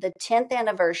celebrated the 10th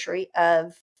anniversary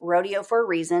of Rodeo for a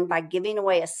Reason by giving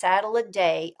away a saddle a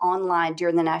day online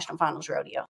during the National Finals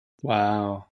Rodeo.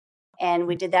 Wow. And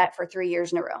we did that for 3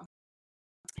 years in a row.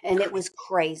 And it was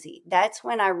crazy. That's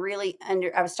when I really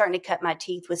I was starting to cut my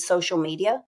teeth with social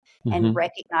media and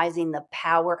recognizing the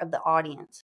power of the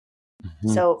audience.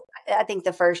 So I think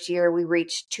the first year we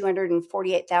reached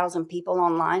 248,000 people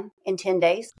online in 10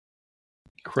 days.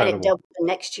 Incredible. And it doubled the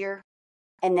next year.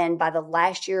 And then by the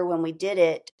last year when we did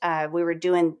it, we were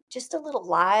doing just a little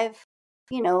live,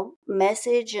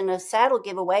 message and a saddle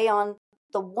giveaway on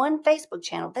the one Facebook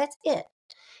channel. That's it.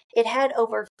 It had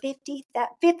over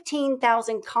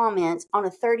 15,000 comments on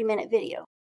a 30-minute video.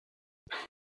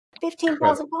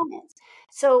 15,000 comments.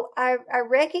 So I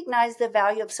recognize the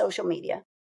value of social media.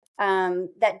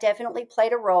 That definitely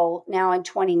played a role. Now in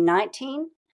 2019,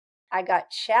 I got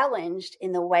challenged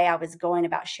in the way I was going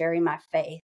about sharing my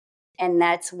faith. And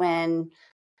that's when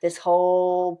this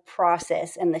whole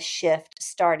process and the shift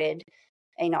started.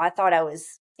 I thought I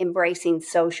was embracing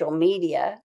social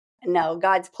media. No,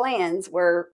 God's plans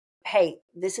were, hey,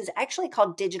 this is actually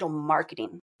called digital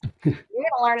marketing. You're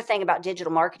going to learn a thing about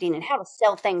digital marketing and how to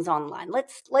sell things online.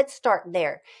 Let's start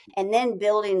there. And then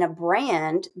building a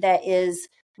brand that is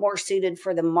more suited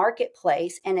for the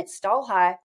marketplace. And at Stall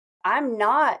High, I'm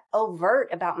not overt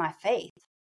about my faith.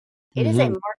 It is a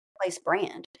marketplace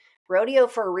brand. Rodeo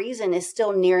for a Reason is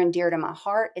still near and dear to my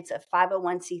heart. It's a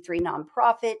 501c3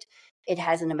 nonprofit. It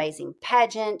has an amazing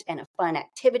pageant and a fun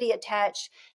activity attached.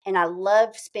 And I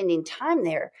love spending time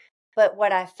there. But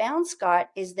what I found, Scott,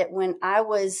 is that when I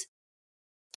was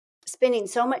spending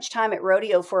so much time at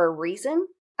Rodeo for a Reason,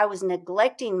 I was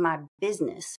neglecting my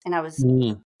business and I was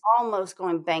almost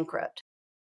going bankrupt.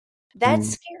 That's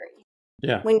scary.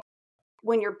 Yeah.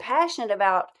 When you're passionate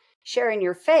about sharing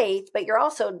your faith, but you're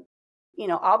also,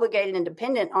 obligated and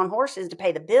dependent on horses to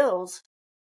pay the bills,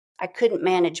 I couldn't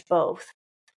manage both.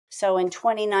 So in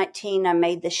 2019, I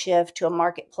made the shift to a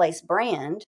marketplace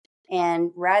brand.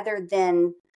 And rather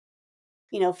than,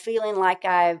 feeling like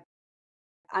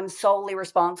I'm solely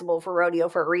responsible for rodeo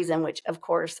for a reason, which of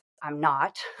course I'm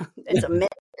not. It's a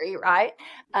mystery, right?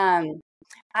 I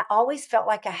always felt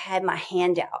like I had my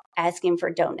hand out asking for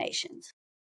donations,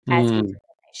 and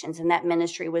that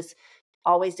ministry was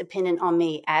always dependent on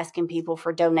me asking people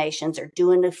for donations or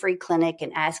doing a free clinic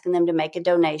and asking them to make a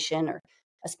donation or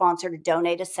a sponsor to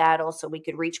donate a saddle so we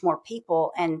could reach more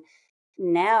people. And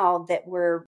now that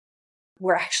we're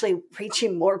actually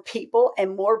reaching more people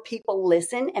and more people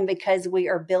listen, and because we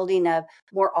are building a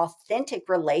more authentic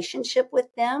relationship with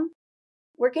them,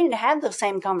 we're getting to have those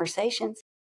same conversations.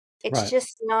 It's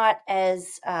just not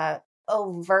as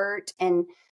overt, and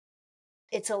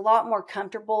it's a lot more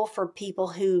comfortable for people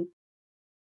who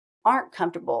aren't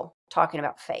comfortable talking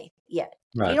about faith yet.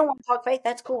 If you don't want to talk faith,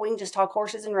 that's cool. We can just talk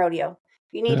horses and rodeo.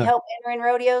 If you need help entering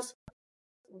rodeos,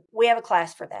 we have a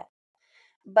class for that.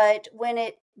 But when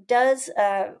it does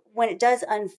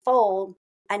unfold,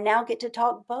 I now get to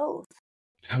talk both.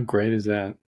 How great is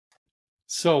that?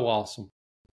 So awesome.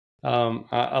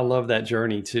 I love that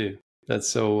journey too. That's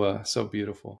so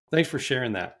beautiful. Thanks for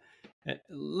sharing that.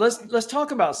 Let's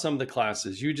talk about some of the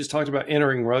classes. You just talked about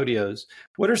entering rodeos.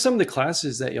 What are some of the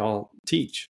classes that y'all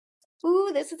teach?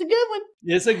 Ooh, this is a good one.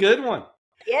 It's a good one.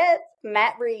 Yes,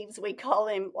 Matt Reeves. We call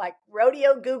him like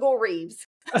Rodeo Google Reeves.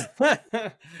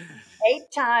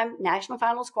 8-time national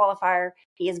finals qualifier.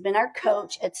 He has been our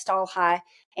coach at Stall High,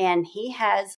 and he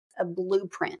has a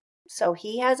blueprint. So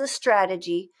he has a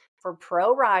strategy for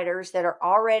pro riders that are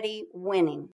already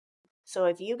winning. So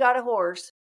if you got a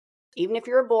horse, even if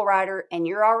you're a bull rider and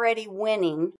you're already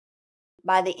winning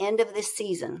by the end of this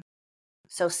season,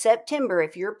 so September,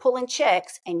 if you're pulling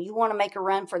checks and you want to make a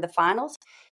run for the finals,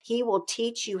 he will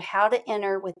teach you how to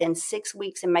enter within 6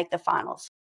 weeks and make the finals.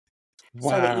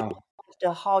 Wow. So that you don't have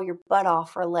to haul your butt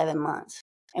off for 11 months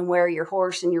and wear your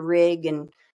horse and your rig and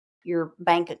your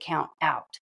bank account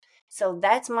out. So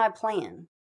that's my plan.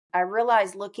 I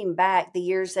realized looking back the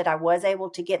years that I was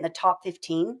able to get in the top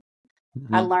 15,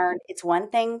 I learned it's one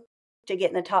thing to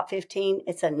get in the top 15.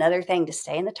 It's another thing to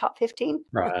stay in the top 15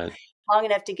 long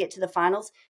enough to get to the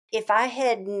finals. If I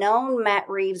had known Matt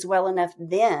Reeves well enough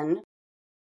then,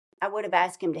 I would have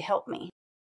asked him to help me.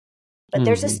 But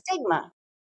there's a stigma.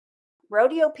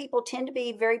 Rodeo people tend to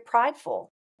be very prideful,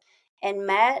 and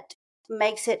Matt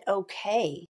makes it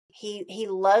okay. He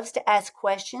loves to ask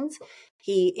questions.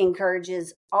 He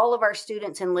encourages all of our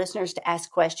students and listeners to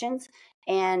ask questions.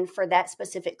 And for that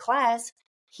specific class,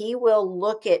 he will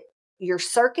look at your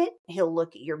circuit. He'll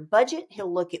look at your budget.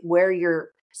 He'll look at where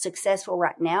you're successful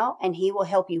right now, and he will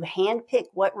help you handpick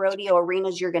what rodeo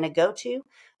arenas you're going to go to,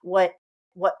 what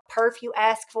perf you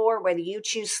ask for, whether you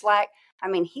choose slack. I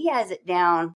mean, he has it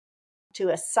down to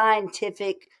a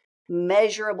scientific,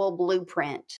 measurable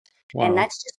blueprint. Wow. And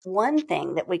that's just one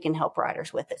thing that we can help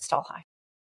riders with at Stall High.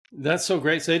 That's so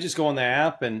great. So they just go on the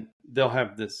app and they'll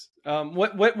have this.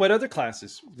 What other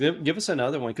classes? Give us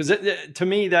another one. Because to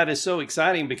me, that is so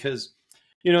exciting because,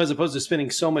 as opposed to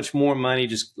spending so much more money,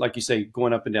 just like you say,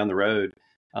 going up and down the road,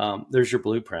 there's your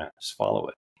blueprint. Just follow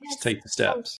it. Yes. Just take the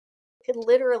steps.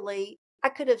 I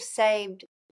could have saved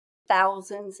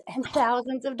thousands and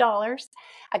thousands of dollars.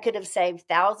 I could have saved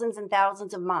thousands and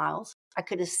thousands of miles. I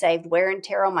could have saved wear and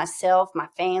tear on myself, my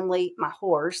family, my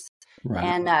horse,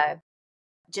 and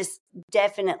just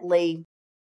definitely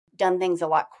done things a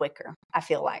lot quicker, I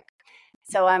feel like.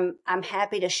 So I'm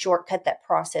happy to shortcut that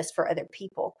process for other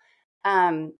people.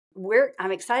 I'm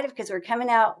excited because we're coming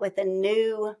out with a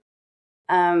new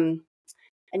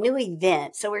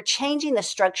event. So we're changing the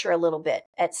structure a little bit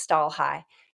at Stall High,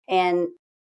 and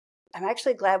I'm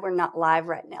actually glad we're not live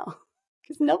right now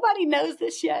because nobody knows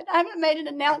this yet. I haven't made an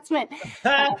announcement.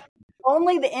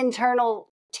 Only the internal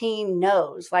team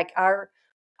knows. Like our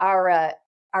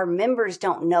members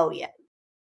don't know yet.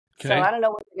 Okay. So I don't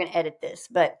know when we're going to edit this,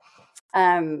 but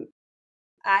I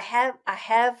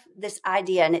have this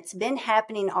idea, and it's been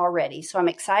happening already. So I'm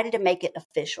excited to make it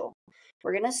official.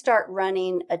 We're going to start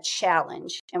running a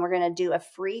challenge, and we're going to do a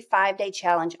free 5-day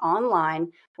challenge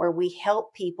online where we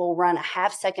help people run a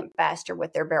half second faster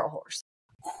with their barrel horse.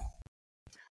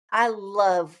 I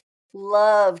love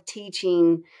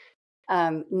teaching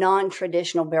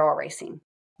non-traditional barrel racing.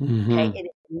 Okay, it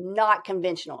is not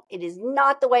conventional. It is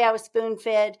not the way I was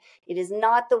spoon-fed. It is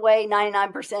not the way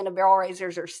 99% of barrel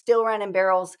racers are still running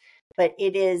barrels, but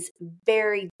it is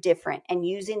very different. And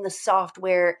using the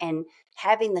software and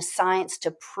having the science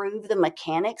to prove the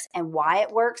mechanics and why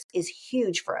it works is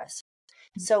huge for us.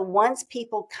 So once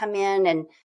people come in and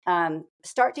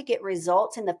start to get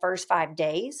results in the first 5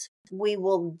 days, we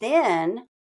will then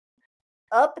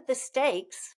up the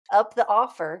stakes, up the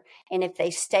offer. And if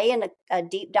they stay in a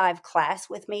deep dive class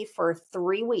with me for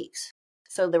 3 weeks,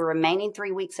 so the remaining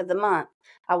 3 weeks of the month,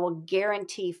 I will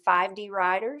guarantee 5D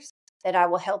riders that I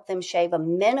will help them shave a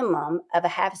minimum of a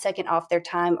half a second off their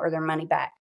time or their money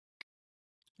back.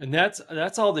 And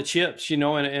that's all the chips, in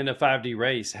a 5D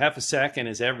race. Half a second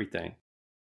is everything.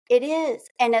 It is.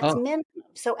 And it's Oh. minimum.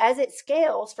 So as it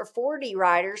scales for 4D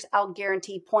riders, I'll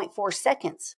guarantee 0.4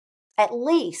 seconds at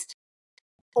least,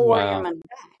 or Wow. your money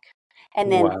back.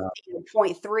 And then Wow.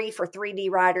 0.3 for 3D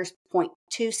riders,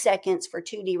 0.2 seconds for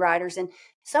 2D riders. And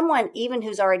someone even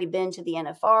who's already been to the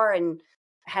NFR and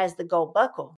has the gold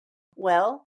buckle,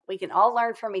 well, we can all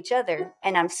learn from each other.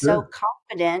 And I'm so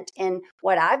confident in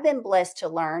what I've been blessed to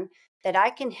learn that I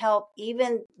can help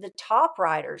even the top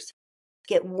riders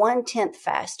get 1/10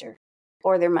 faster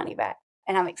or their money back.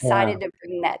 And I'm excited to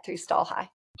bring that through Stall High.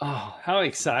 Oh, how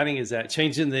exciting is that?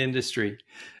 Changing the industry.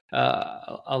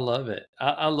 I love it.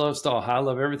 I love Stall High. I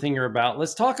love everything you're about.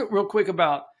 Let's talk real quick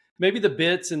about maybe the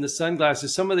bits and the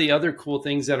sunglasses, some of the other cool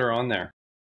things that are on there.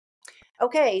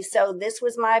 Okay, so this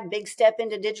was my big step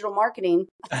into digital marketing.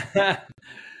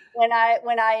 When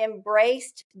I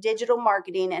embraced digital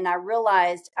marketing and I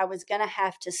realized I was going to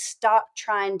have to stop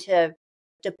trying to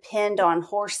depend on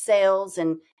horse sales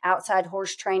and outside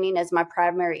horse training as my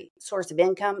primary source of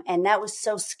income. And that was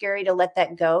so scary to let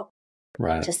that go.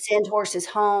 Right. To send horses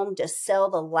home, to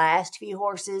sell the last few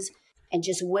horses and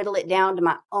just whittle it down to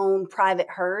my own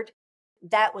private herd.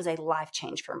 That was a life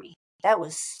change for me. That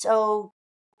was so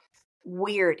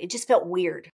weird. It just felt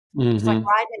weird. It's like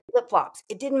riding in flip-flops.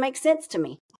 It didn't make sense to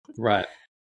me. Right.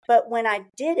 But when I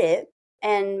did it,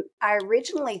 and I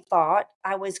originally thought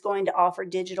I was going to offer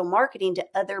digital marketing to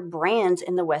other brands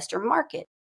in the Western market.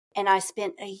 And I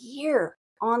spent a year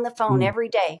on the phone every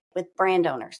day with brand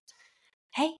owners.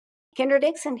 Hey, Kendra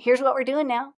Dickson, here's what we're doing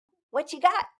now. What you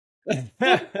got?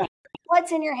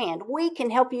 What's in your hand? We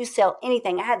can help you sell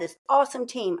anything. I had this awesome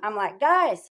team. I'm like,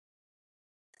 guys,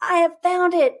 I have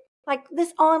found it. Like,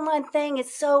 this online thing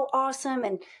is so awesome.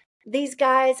 And these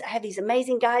guys, I have these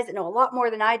amazing guys that know a lot more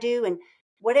than I do. And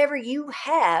whatever you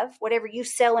have, whatever you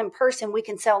sell in person, we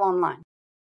can sell online.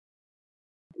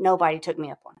 Nobody took me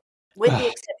up on it, with the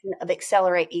exception of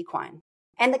Accelerate Equine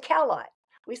and the Cow Lot.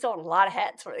 We sold a lot of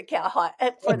hats for the Cow Lot.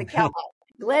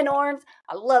 Glenn Orms,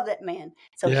 I love that man.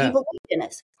 So he believed in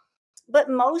us. But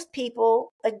most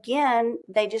people, again,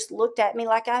 they just looked at me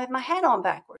like I had my hat on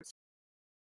backwards.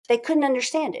 They couldn't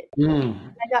understand it.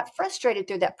 I got frustrated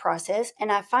through that process,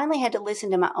 and I finally had to listen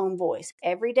to my own voice.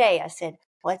 Every day I said,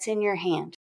 what's in your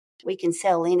hand? We can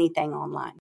sell anything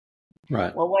online.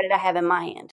 Right. Well, what did I have in my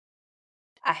hand?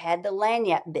 I had the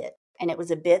lanyard bit, and it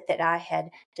was a bit that I had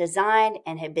designed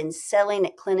and had been selling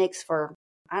at clinics for,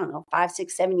 5,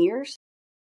 6, 7 years.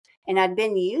 And I'd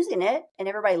been using it, and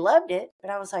everybody loved it. But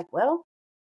I was like, well,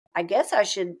 I guess I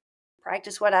should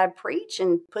practice what I preach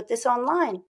and put this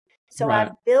online. So I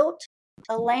built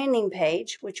a landing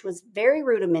page, which was very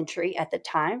rudimentary at the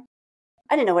time.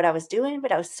 I didn't know what I was doing,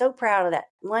 but I was so proud of that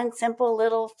one simple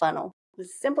little funnel. It was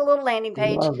a simple little landing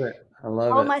page. I love it. I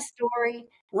love Told it. my story.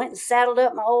 Went and saddled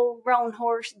up my old roan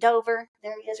horse, Dover.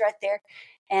 There he is right there.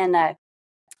 And I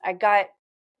got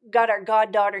our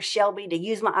goddaughter, Shelby, to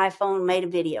use my iPhone, made a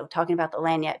video talking about the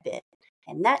lanyard bit.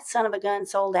 And that son of a gun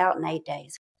sold out in 8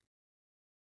 days.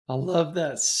 I love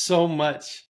that so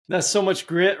much. That's so much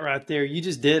grit right there. You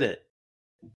just did it.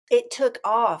 It took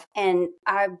off, and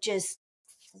I'm just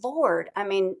floored. I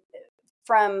mean,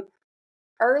 from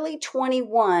early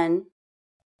 21,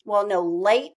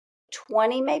 late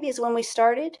 20 maybe is when we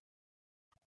started,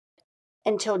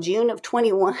 until June of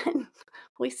 21,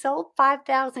 we sold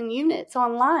 5,000 units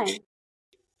online.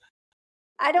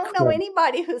 I don't know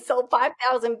anybody who sold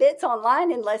 5,000 bits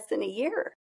online in less than a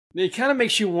year. It kind of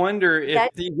makes you wonder if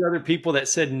these other people that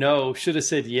said no should have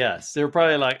said yes. They're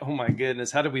probably like, oh my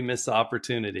goodness, how did we miss the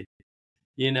opportunity?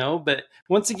 But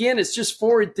once again, it's just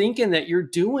forward thinking that you're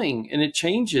doing, and it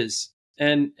changes.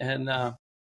 And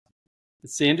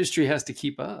it's the industry has to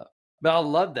keep up. But I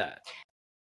love that.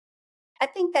 I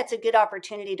think that's a good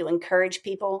opportunity to encourage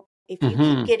people. If you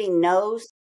keep getting no's,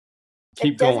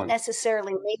 it doesn't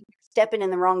necessarily mean you're stepping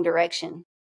in the wrong direction.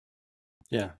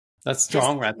 Yeah, that's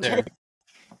strong right there.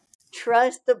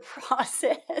 Trust the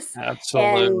process.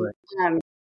 Absolutely.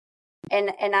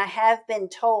 And I have been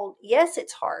told, yes,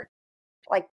 it's hard.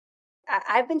 Like,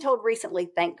 I've been told recently,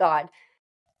 thank God,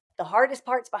 the hardest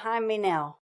part's behind me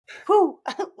now. Whew,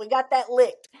 we got that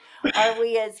licked. Are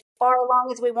we as far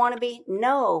along as we want to be?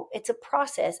 No, it's a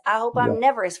process. I hope I'm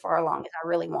never as far along as I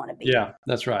really want to be. Yeah,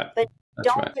 that's right. But That's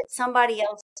Don't right. let somebody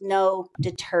else know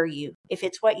deter you. If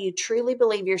it's what you truly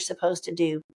believe you're supposed to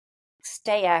do,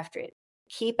 stay after it.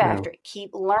 Keep Yeah. after it.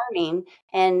 Keep learning.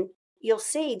 And you'll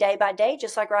see day by day,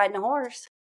 just like riding a horse,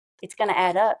 it's going to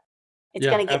add up. It's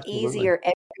Yeah, going to get absolutely. easier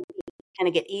every week. It's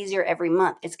going to get easier every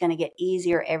month. It's going to get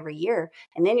easier every year.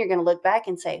 And then you're going to look back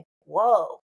and say,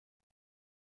 whoa,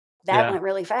 that Yeah. went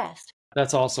really fast.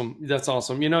 That's awesome. That's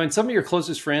awesome. And some of your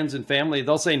closest friends and family,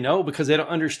 they'll say no because they don't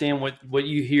understand what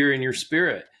you hear in your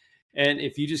spirit. And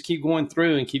if you just keep going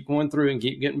through and keep going through and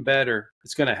keep getting better,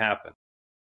 it's going to happen.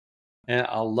 And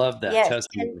I love that Yes. And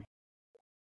testimony.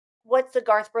 what's the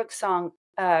Garth Brooks song,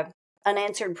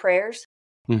 Unanswered Prayers?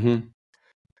 Mm-hmm.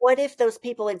 What if those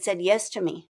people had said yes to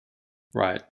me?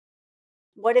 Right.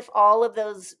 What if all of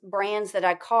those brands that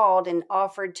I called and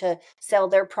offered to sell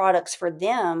their products for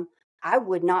them, I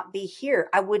would not be here.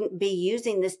 I wouldn't be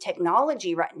using this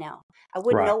technology right now. I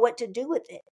wouldn't Right. know what to do with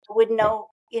it. I wouldn't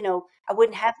Right. know, I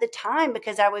wouldn't have the time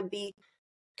because I would be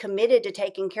committed to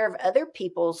taking care of other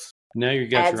people's Now you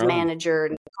got ads your own. manager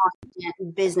and content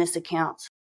and business accounts.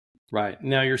 Right.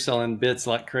 Now you're selling bits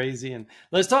like crazy. And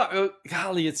let's talk. Oh,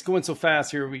 golly, it's going so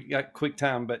fast here. We got quick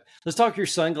time, but let's talk your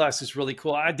sunglasses. Really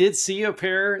cool. I did see a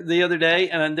pair the other day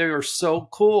and they were so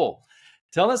cool.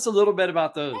 Tell us a little bit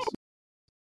about those.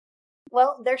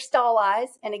 Well, they're stall eyes.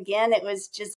 And again, it was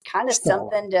just kind of Stella.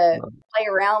 something to play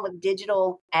around with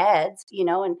digital ads,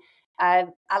 and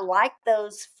I like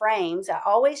those frames. I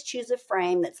always choose a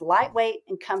frame that's lightweight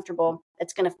and comfortable,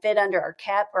 that's going to fit under our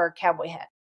cap or our cowboy hat.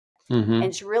 Mm-hmm. And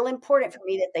it's real important for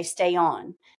me that they stay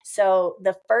on. So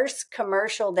the first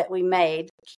commercial that we made,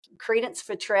 Credence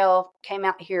Futrell came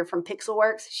out here from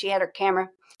Pixelworks. She had her camera.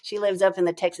 She lives up in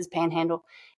the Texas Panhandle.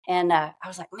 And I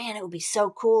was like, man, it would be so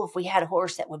cool if we had a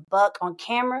horse that would buck on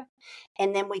camera,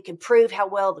 and then we could prove how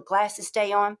well the glasses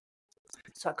stay on.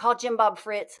 So I called Jim Bob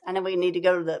Fritz. I know we need to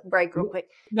go to the break real quick.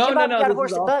 No, Jim no, Bob, you no. got a This is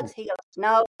horse that awesome. bucks? He goes,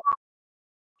 no.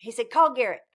 He said, call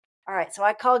Garrett. All right. So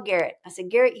I called Garrett. I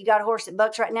said, Garrett, you got a horse that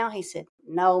bucks right now? He said,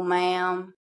 no,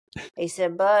 ma'am. He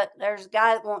said, but there's a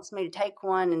guy that wants me to take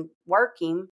one and work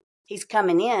him. He's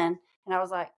coming in. And I was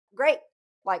like, great.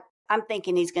 Like, I'm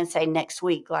thinking he's going to say next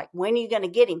week. Like, when are you going to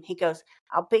get him? He goes,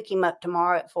 I'll pick him up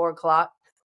tomorrow at 4:00.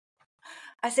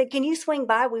 I said, can you swing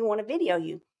by? We want to video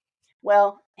you.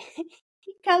 Well,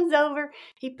 he comes over,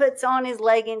 he puts on his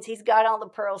leggings, he's got on the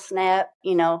pearl snap,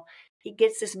 he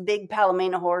gets this big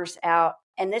Palomino horse out.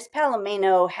 And this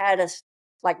Palomino had a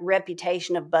like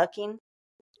reputation of bucking.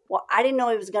 Well, I didn't know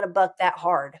he was going to buck that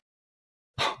hard.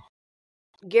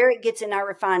 Garrett gets in our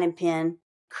refining pen.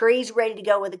 Cree's ready to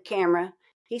go with the camera.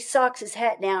 He socks his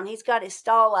hat down. He's got his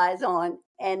stall eyes on.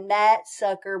 And that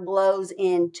sucker blows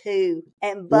in two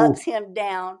and bucks him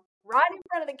down right in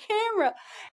front of the camera.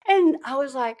 And I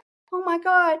was like, oh my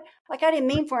God. Like, I didn't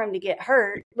mean for him to get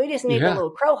hurt. We just needed a Yeah.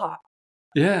 little crow hop.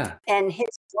 Yeah. And his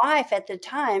wife at the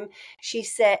time, she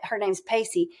said, her name's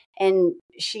Pacey, and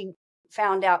she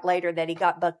found out later that he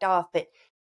got bucked off, but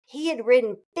he had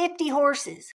ridden 50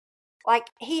 horses. Like,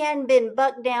 he hadn't been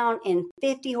bucked down in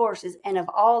 50 horses. And of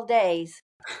all days,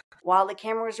 while the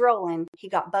camera was rolling, he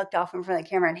got bucked off in front of the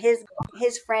camera. And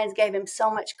his friends gave him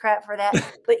so much crap for that.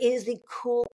 But it is the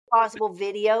coolest possible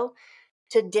video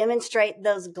to demonstrate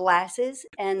those glasses.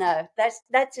 And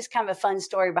that's just kind of a fun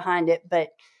story behind it. But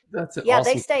That's an yeah,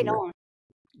 awesome they stayed story. on.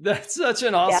 That's such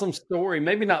an Yeah. awesome story.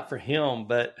 Maybe not for him,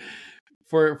 but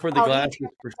for the Oh, he glasses.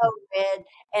 turned so red.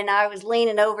 And I was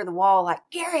leaning over the wall like,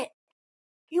 Garrett,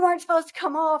 you weren't supposed to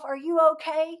come off. Are you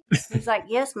okay? He's like,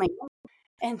 yes, ma'am.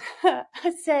 And I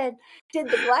said, did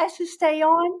the glasses stay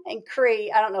on? And Cree,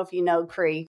 I don't know if you know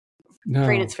Cree, No.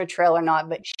 Credence Futrell or not,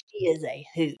 but she is a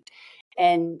hoot.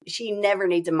 And she never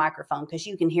needs a microphone because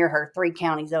you can hear her 3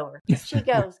 counties over. She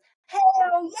goes,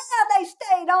 hell yeah, they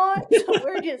stayed on. So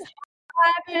we're just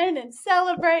clapping and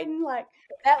celebrating. Like,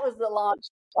 that was the launch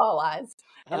of All Eyes.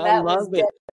 And I that was love it.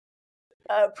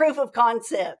 proof of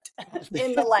concept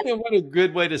in the lab. What a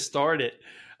good way to start it.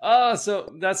 Oh,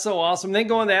 so that's so awesome. Then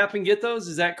go on the app and get those.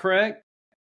 Is that correct?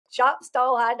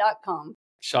 Shopstallhigh.com.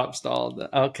 Shop stall.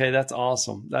 Okay, that's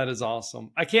awesome. That is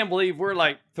awesome. I can't believe we're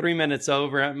like 3 minutes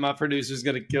over. My producer's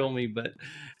going to kill me, but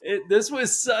this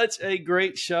was such a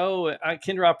great show.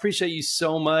 Kendra, I appreciate you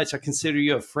so much. I consider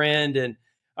you a friend, and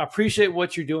I appreciate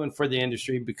what you're doing for the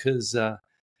industry because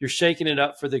you're shaking it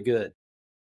up for the good.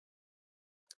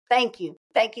 Thank you.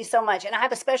 Thank you so much. And I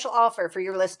have a special offer for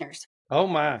your listeners. Oh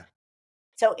my.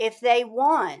 So if they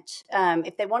want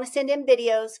to send in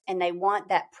videos and they want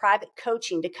that private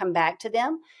coaching to come back to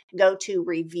them, go to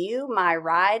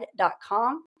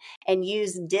reviewmyride.com and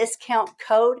use discount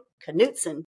code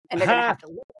Knutson. And they're going to have to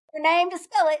look at your name to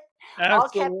spell it. All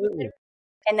capital Absolutely.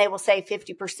 and they will save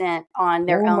 50% on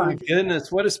their Oh own. my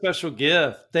goodness, what a special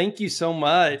gift. Thank you so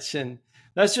much. And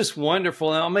that's just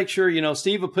wonderful. And I'll make sure,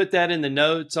 Steve will put that in the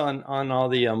notes on all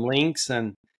the links,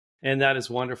 and that is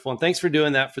wonderful. And thanks for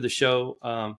doing that for the show,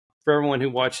 for everyone who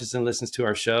watches and listens to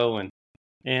our show.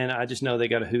 And I just know they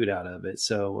got a hoot out of it.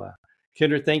 So,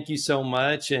 Kendra, thank you so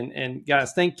much. And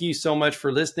guys, thank you so much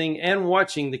for listening and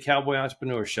watching the Cowboy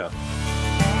Entrepreneur Show.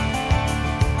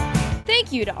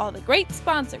 Thank you to all the great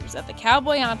sponsors of the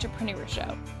Cowboy Entrepreneur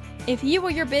Show. If you or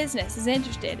your business is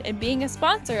interested in being a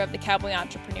sponsor of the Cowboy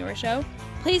Entrepreneur Show,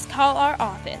 please call our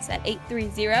office at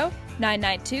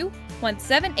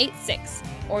 830-992-1786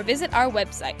 or visit our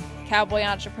website,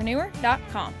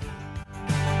 cowboyentrepreneur.com.